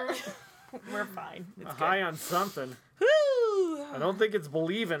 We're fine. It's high good. on something. Woo! I don't think it's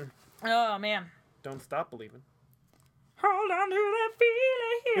believing. Oh, man. Don't stop believing. Hold on to that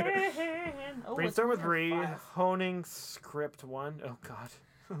feeling. Brainstorm with Brie, honing script 1. Oh, God.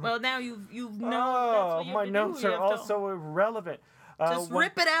 Well, now you know. Oh, that's what my notes are also irrelevant. Just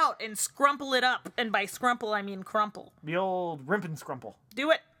rip it out and scrumple it up. And by scrumple, I mean crumple. The old rimp and scrumple.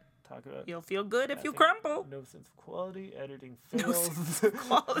 Do it. Talk about. You'll feel good if you crumple. No sense of quality. Editing fails. No sense of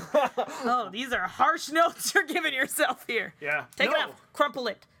quality. Oh, these are harsh notes you're giving yourself here. Yeah. Take it off. Crumple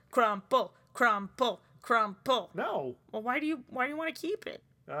it. Crumple. Crumple. Crumple. No. Well, why do you want to keep it?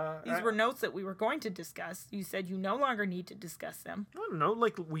 These were notes that we were going to discuss. You said you no longer need to discuss them. I don't know.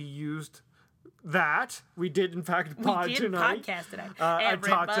 Like, we used that. We did, in fact, podcast tonight. I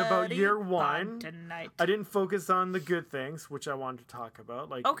talked about year 1. Tonight. I didn't focus on the good things, which I wanted to talk about.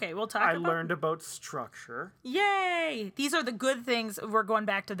 Like, okay, we'll talk I learned about structure. Yay! These are the good things. We're going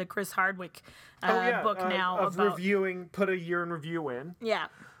back to the Chris Hardwick book now. Of reviewing, put a year in review in. Yeah.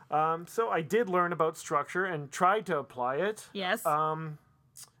 So I did learn about structure and tried to apply it. Yes.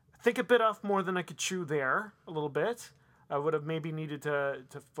 I think it bit off more than I could chew there a little bit. I would have maybe needed to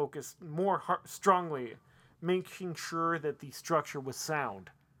focus more strongly, making sure that the structure was sound.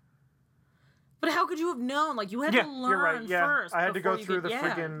 But how could you have known? Like, you had to learn first. I had to go through the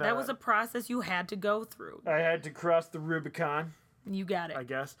friggin'... that was a process you had to go through. I had to cross the Rubicon. You got it. I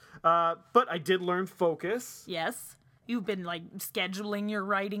guess. But I did learn focus. Yes. You've been, like, scheduling your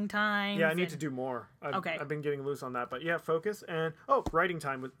writing times. Yeah, I need to do more. I've been getting loose on that. But yeah, focus and... Oh, writing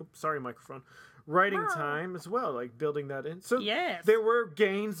time. Sorry, microphone. Writing time as well, like building that in. So there were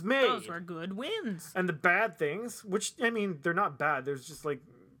gains made. Those were good wins. And the bad things, which, I mean, they're not bad. There's just like...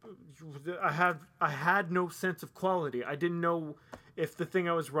 I had no sense of quality. I didn't know if the thing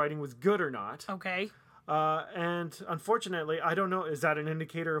I was writing was good or not. Okay. And unfortunately, I don't know, is that an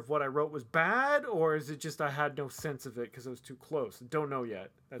indicator of what I wrote was bad, or is it just I had no sense of it because it was too close? Don't know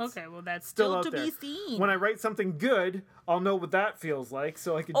yet. Okay, well, that's still to be seen. When I write something good, I'll know what that feels like,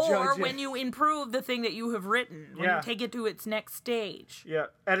 so I can judge it. Or when you improve the thing that you have written, when you take it to its next stage. Yeah,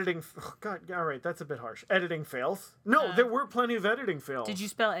 editing... Oh, God, all right, that's a bit harsh. Editing fails. No, there were plenty of editing fails. Did you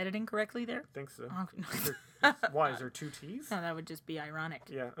spell editing correctly there? I think so. Why, is there 2 T's? No, that would just be ironic.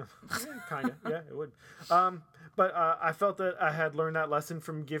 Yeah, kind of. Yeah, it would. But I felt that I had learned that lesson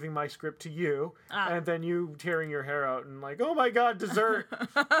from giving my script to you, and then you tearing your hair out and like, oh my God, dessert.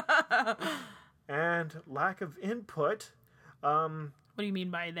 And lack of input. What do you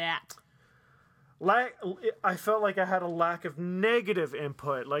mean by that? I felt like I had a lack of negative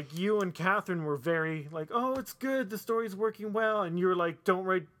input. Like, you and Catherine were very like, oh, it's good, the story's working well, and you were like, don't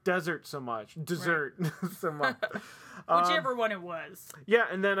write dessert so much. So much. Whichever one it was. Yeah,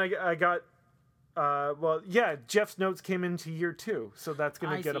 and then I got Jeff's notes came into year 2, so that's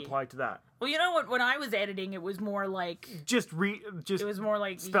going to get applied to that. Well, you know what? When I was editing, it was more like it was more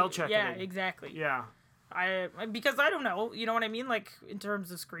like spell checking. Yeah, exactly. Yeah. Because I don't know, you know what I mean? Like, in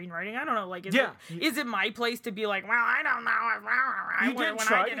terms of screenwriting, I don't know. Like, is it my place to be like, well, I don't know. You did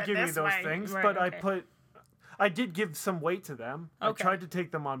try to give me those things, right, but I did give some weight to them. Okay. I tried to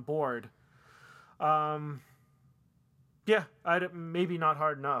take them on board. Yeah, maybe not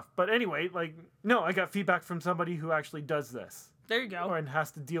hard enough. But anyway, like, no, I got feedback from somebody who actually does this. There you go. And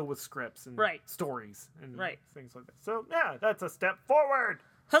has to deal with scripts and stories and things like that. So, yeah, that's a step forward.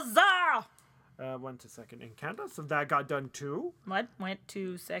 Huzzah! Went to second in Canada, so that got done too. What? Went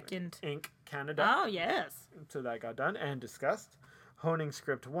to second... Inc. Canada. Oh, yes. So that got done and discussed. Honing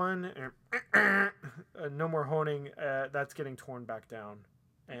script 1. No more honing. That's getting torn back down.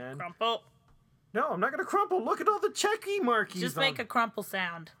 And crumple. No, I'm not going to crumple. Look at all the checky markies. Just make a crumple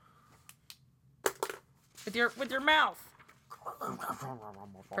sound. With your mouth.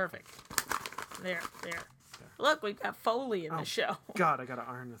 Perfect. There. Look, we've got Foley in the show. God, I gotta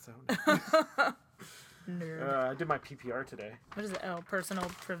iron this out. Nerd. I did my PPR today. What is it? Oh, personal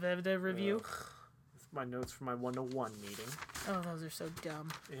preventative review. It's my notes from my 101 meeting. Oh, those are so dumb.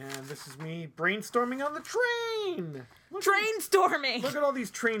 And this is me brainstorming on the train. Storming! Look at all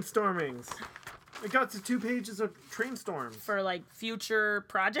these train stormings. It got to 2 pages of train storms. For, like, future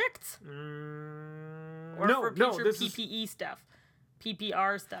projects? Or for future PPE stuff?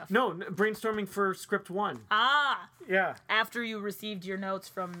 PPR stuff? No, brainstorming for script 1. Ah! Yeah. After you received your notes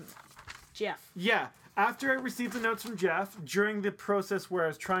from Jeff. Yeah. After I received the notes from Jeff, during the process where I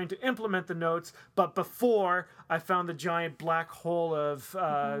was trying to implement the notes, but before I found the giant black hole of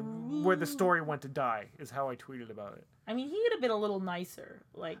where the story went to die, is how I tweeted about it. I mean, he could have been a little nicer.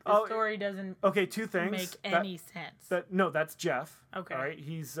 Like, the story doesn't 2 things. make any sense. No, that's Jeff. Okay. All right,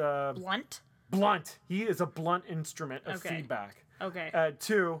 he's... Blunt? Blunt. He is a blunt instrument of feedback. Okay.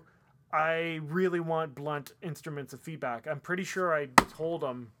 2, I really want blunt instruments of feedback. I'm pretty sure I told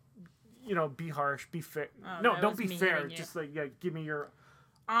him, be harsh, be fair. Oh, no, don't be fair. Just give me your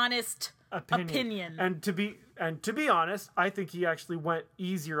honest opinion. And to be honest, I think he actually went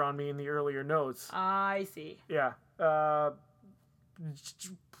easier on me in the earlier notes. I see. Yeah. They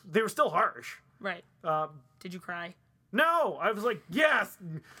were still harsh. Right. Did you cry? No, I was like, yes.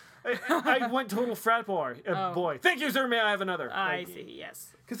 I went total frat boy. Boy, thank you, sir. May I have another? I see.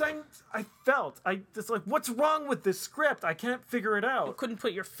 Yes. Because I just like, what's wrong with this script? I can't figure it out. You couldn't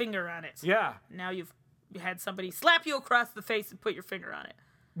put your finger on it. Yeah. Now you had somebody slap you across the face and put your finger on it.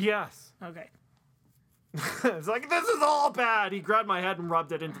 Yes. Okay. It's like, this is all bad. He grabbed my head and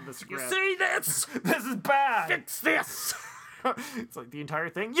rubbed it into the script. You see this? This is bad. Fix this. It's like the entire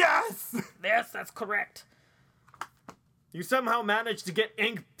thing. Yes. Yes, that's correct. You somehow managed to get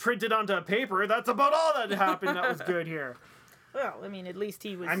ink printed onto paper. That's about all that happened that was good here. Well, I mean, at least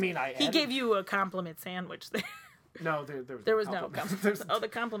he was... he gave you a compliment sandwich there. No, there was no compliment. Oh, the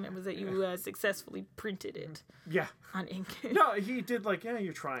compliment was that you successfully printed it. Yeah. On ink. No, he did like, yeah,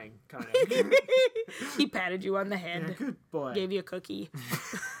 you're trying, kind of. He patted you on the head. Yeah, good boy. Gave you a cookie.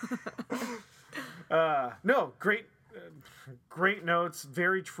 No, great notes,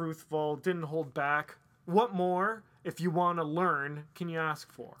 very truthful, didn't hold back. What more, if you want to learn, can you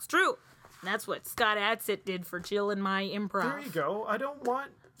ask for? It's true. That's what Scott Adsit did for Jill and my improv. There you go. I don't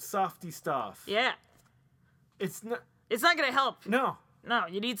want softy stuff. Yeah. It's not going to help. No,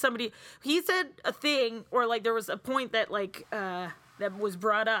 you need somebody. He said a thing, or like there was a point that that was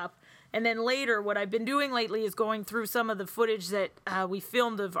brought up, and then later, what I've been doing lately is going through some of the footage that we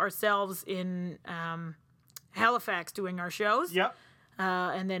filmed of ourselves in Halifax doing our shows. Yep.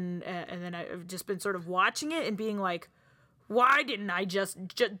 And then I've just been sort of watching it and being like, why didn't I just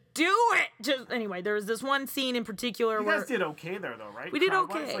do it? Anyway, there was this one scene in particular you where... guys did okay there, though, right? We did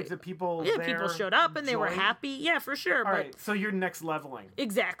okay. Like the people people showed up and they were happy. Yeah, for sure. All right, so you're next leveling.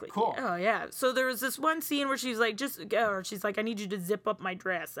 Exactly. Cool. Oh, yeah. So there was this one scene where she's like, I need you to zip up my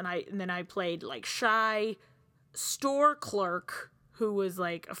dress. And then I played, like, shy store clerk who was,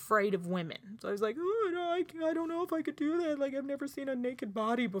 like, afraid of women. So I was like, oh, no, I don't know if I could do that. Like, I've never seen a naked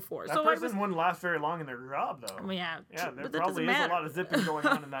body before. That person wouldn't last very long in their job, though. I mean, yeah. Yeah, there but probably is a lot of zipping going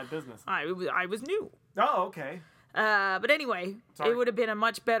on in that business. I was new. Oh, okay. But anyway, it would have been a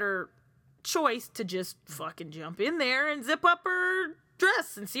much better choice to just fucking jump in there and zip up her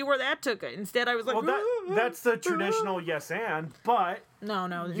dress and see where that took it. Instead, I was like, well, that's the traditional yes and, but no.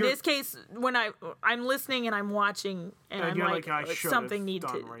 In this case, when I'm listening and I'm watching and I'm like something needs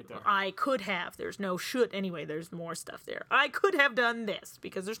to. Right there. I could have. There's no should anyway. There's more stuff there. I could have done this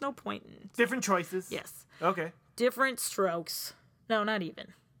because there's no point in different choices. Yes. Okay. Different strokes. No, not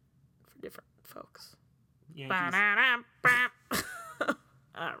even for different folks.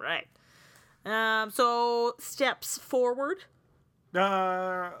 All right. So steps forward.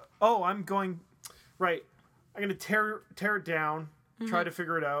 I'm going. Right. I'm gonna tear it down, try to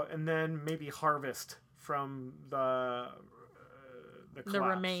figure it out, and then maybe harvest from the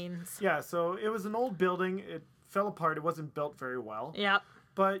remains. Yeah. So it was an old building. It fell apart. It wasn't built very well. Yep.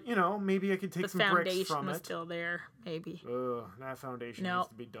 But maybe I could take some bricks from it. The foundation was still there. Maybe. Ugh, that foundation needs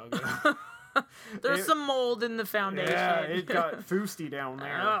to be dug out. There's some mold in the foundation. Yeah, it got foosty down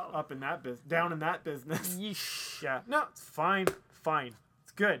there, up in that down in that business. Yeesh. Yeah, no, it's fine,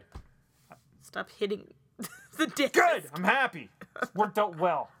 it's good. Stop hitting the desk. Good, I'm happy. It's worked out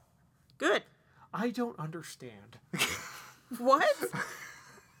well. Good. I don't understand. What?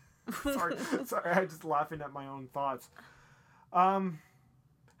 sorry, I'm just laughing at my own thoughts.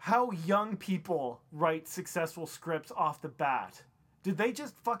 How young people write successful scripts off the bat. Did they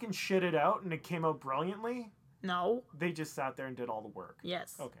just fucking shit it out and it came out brilliantly? No. They just sat there and did all the work?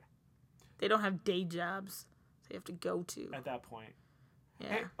 Yes. Okay. They don't have day jobs they have to go to. At that point. Yeah.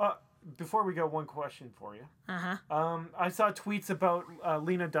 Hey, before we go, one question for you. Uh-huh. I saw tweets about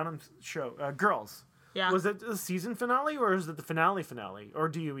Lena Dunham's show, Girls. Yeah. Was it the season finale, or is it the finale, or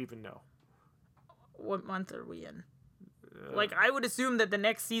do you even know? What month are we in? Like, I would assume that the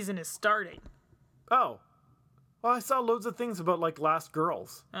next season is starting. Oh. Well, I saw loads of things about, like, Last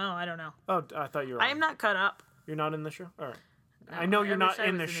Girls. Oh, I don't know. Oh, I thought you were... I am not caught up. You're not in the show? All right. No, I know you're not wish I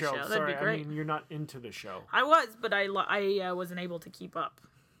in the was show. That'd Sorry, be great. I mean, you're not into the show. I was, but I wasn't able to keep up.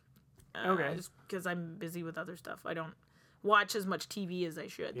 Okay. Just because I'm busy with other stuff. I don't watch as much TV as I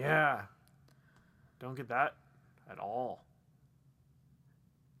should. Yeah. Don't get that at all.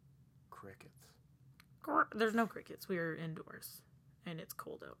 Crickets. There's no crickets. We are indoors. And it's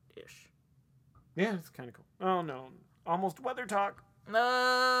cold out-ish. Yeah, it's kind of cool. Oh, no. Almost weather talk.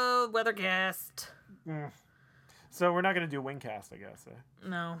 Oh, weathercast. So we're not going to do Wingcast, I guess.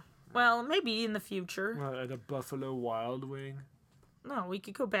 No. Well, maybe in the future. At a Buffalo Wild Wing. No, we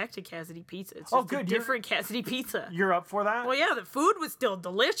could go back to Cassidy Pizza. It's Oh, just good. a different Cassidy Pizza. You're up for that? Well, yeah, the food was still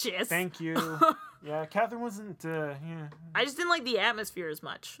delicious. Thank you. Yeah, Catherine wasn't, yeah. I just didn't like the atmosphere as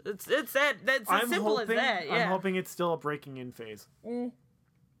much. It's that. That's as simple as that, yeah. I'm hoping it's still a breaking in phase.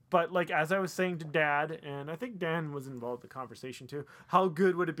 But, like, as I was saying to Dad, and I think Dan was involved in the conversation too, how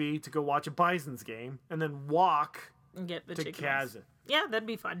good would it be to go watch a Bison's game and then walk and get the to chicken Kaz? wings. Yeah, that'd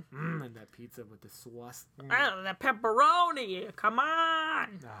be fun. And that pizza with the sauce. Oh, the pepperoni. Come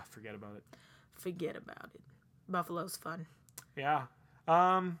on. Ah, forget about it. Forget about it. Buffalo's fun. Yeah.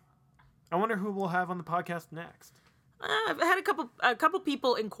 I wonder who we'll have on the podcast next. I've had a couple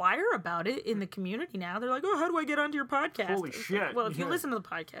people inquire about it in the community now. They're like, "Oh, how do I get onto your podcast?" Holy shit! Well, if you Yeah. listen to the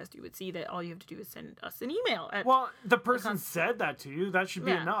podcast, you would see that all you have to do is send us an email. Well, the person said that to you. That should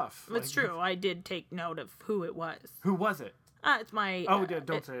be enough. It's true. I did take note of who it was. Who was it? It's my. Oh,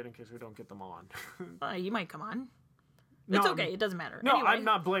 don't say it in case we don't get them on. You might come on. No, It's okay. It doesn't matter. No, Anyway, I'm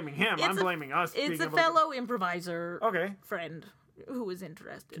not blaming him. I'm blaming us. It's a fellow improviser friend who is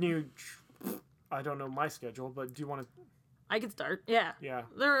interested. Can you... I don't know my schedule, but do you want to... I could start. Yeah. Yeah.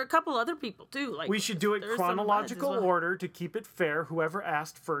 There are a couple other people, too. Like we should do it chronological order to keep it fair. Whoever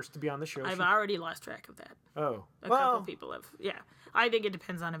asked first to be on the show. I've already lost track of that. Oh. A couple people have. Yeah. I think it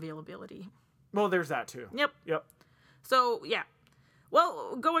depends on availability. Well, there's that, too. Yep. So, yeah.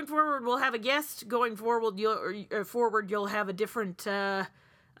 Well, going forward, we'll have a guest. Going forward, you'll have a different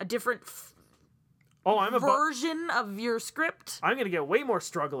version of your script. I'm going to get way more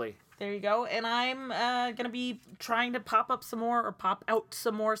struggly. There you go. And I'm going to be trying to pop out some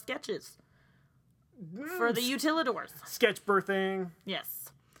more sketches for the Utilidors. Sketch birthing.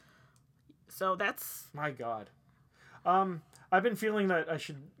 Yes. So that's... My God. I've been feeling that I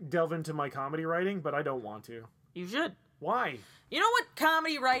should delve into my comedy writing, but I don't want to. You should. Why? You know what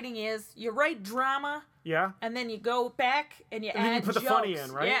comedy writing is? You write drama. Yeah. And then you go back and you add then you put jokes. the funny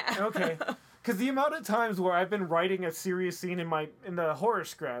in, right? Yeah. Okay. Because the amount of times where I've been writing a serious scene in the horror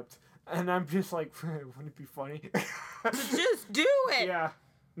script, and I'm just like, wouldn't it be funny? Just do it. Yeah.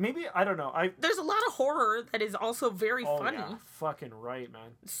 Maybe, I don't know. There's a lot of horror that is also very funny. Yeah. Fucking right,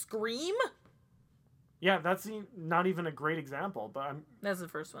 man. Scream? Yeah, that's not even a great example, but That's the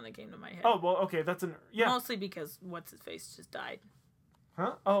first one that came to my head. Oh, well, okay, that's yeah. Mostly because what's-his-face just died.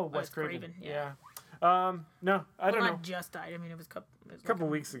 Huh? Oh, Wes Craven. Yeah. No, I don't know. Not just died. I mean, it was a couple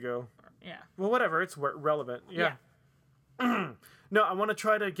weeks ago. Yeah. Well, whatever. It's relevant. Yeah. No, I want to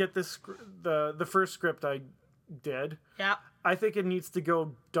try to get this the first script I did. Yeah. I think it needs to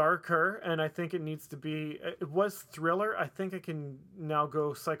go darker, and I think it needs to be... It was thriller. I think I can now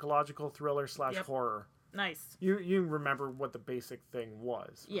go psychological thriller / horror. Nice. You remember what the basic thing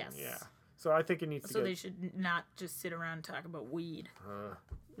was. Yes. Yeah. So I think it needs to So they should not just sit around and talk about weed.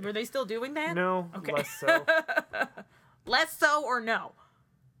 Were they still doing that? No, okay. Less so. Less so or no?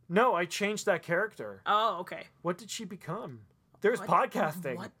 No, I changed that character. Oh, okay. What did she become? There's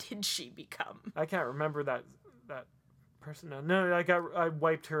podcasting. What did she become? I can't remember that person now. No, I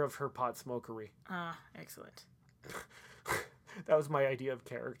wiped her of her pot smokery. Ah, excellent. That was my idea of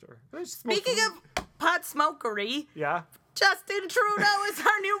character. Speaking of pot smokery, yeah, Justin Trudeau is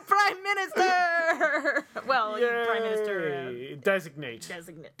our new prime minister. Well, prime minister designate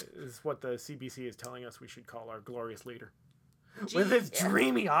is what the CBC is telling us we should call our glorious leader. With his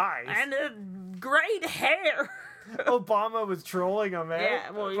dreamy eyes and great hair. Obama was trolling him, man. Yeah,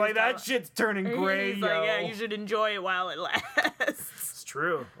 well, like that shit's turning gray. He's like, yeah, you should enjoy it while it lasts. It's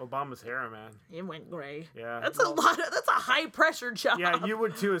true. Obama's hair, man. It went gray. Yeah, that's a high pressure job. Yeah, you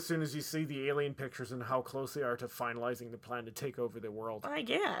would too as soon as you see the alien pictures and how close they are to finalizing the plan to take over the world. I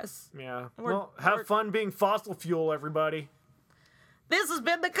guess. Yeah. Have fun being fossil fuel, everybody. This has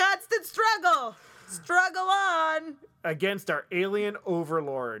been the constant struggle. Struggle on. Against our alien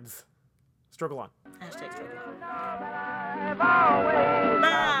overlords. Struggle on. Hashtag struggle on. I've always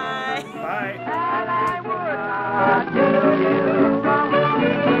Bye. Bye. and I would not do you.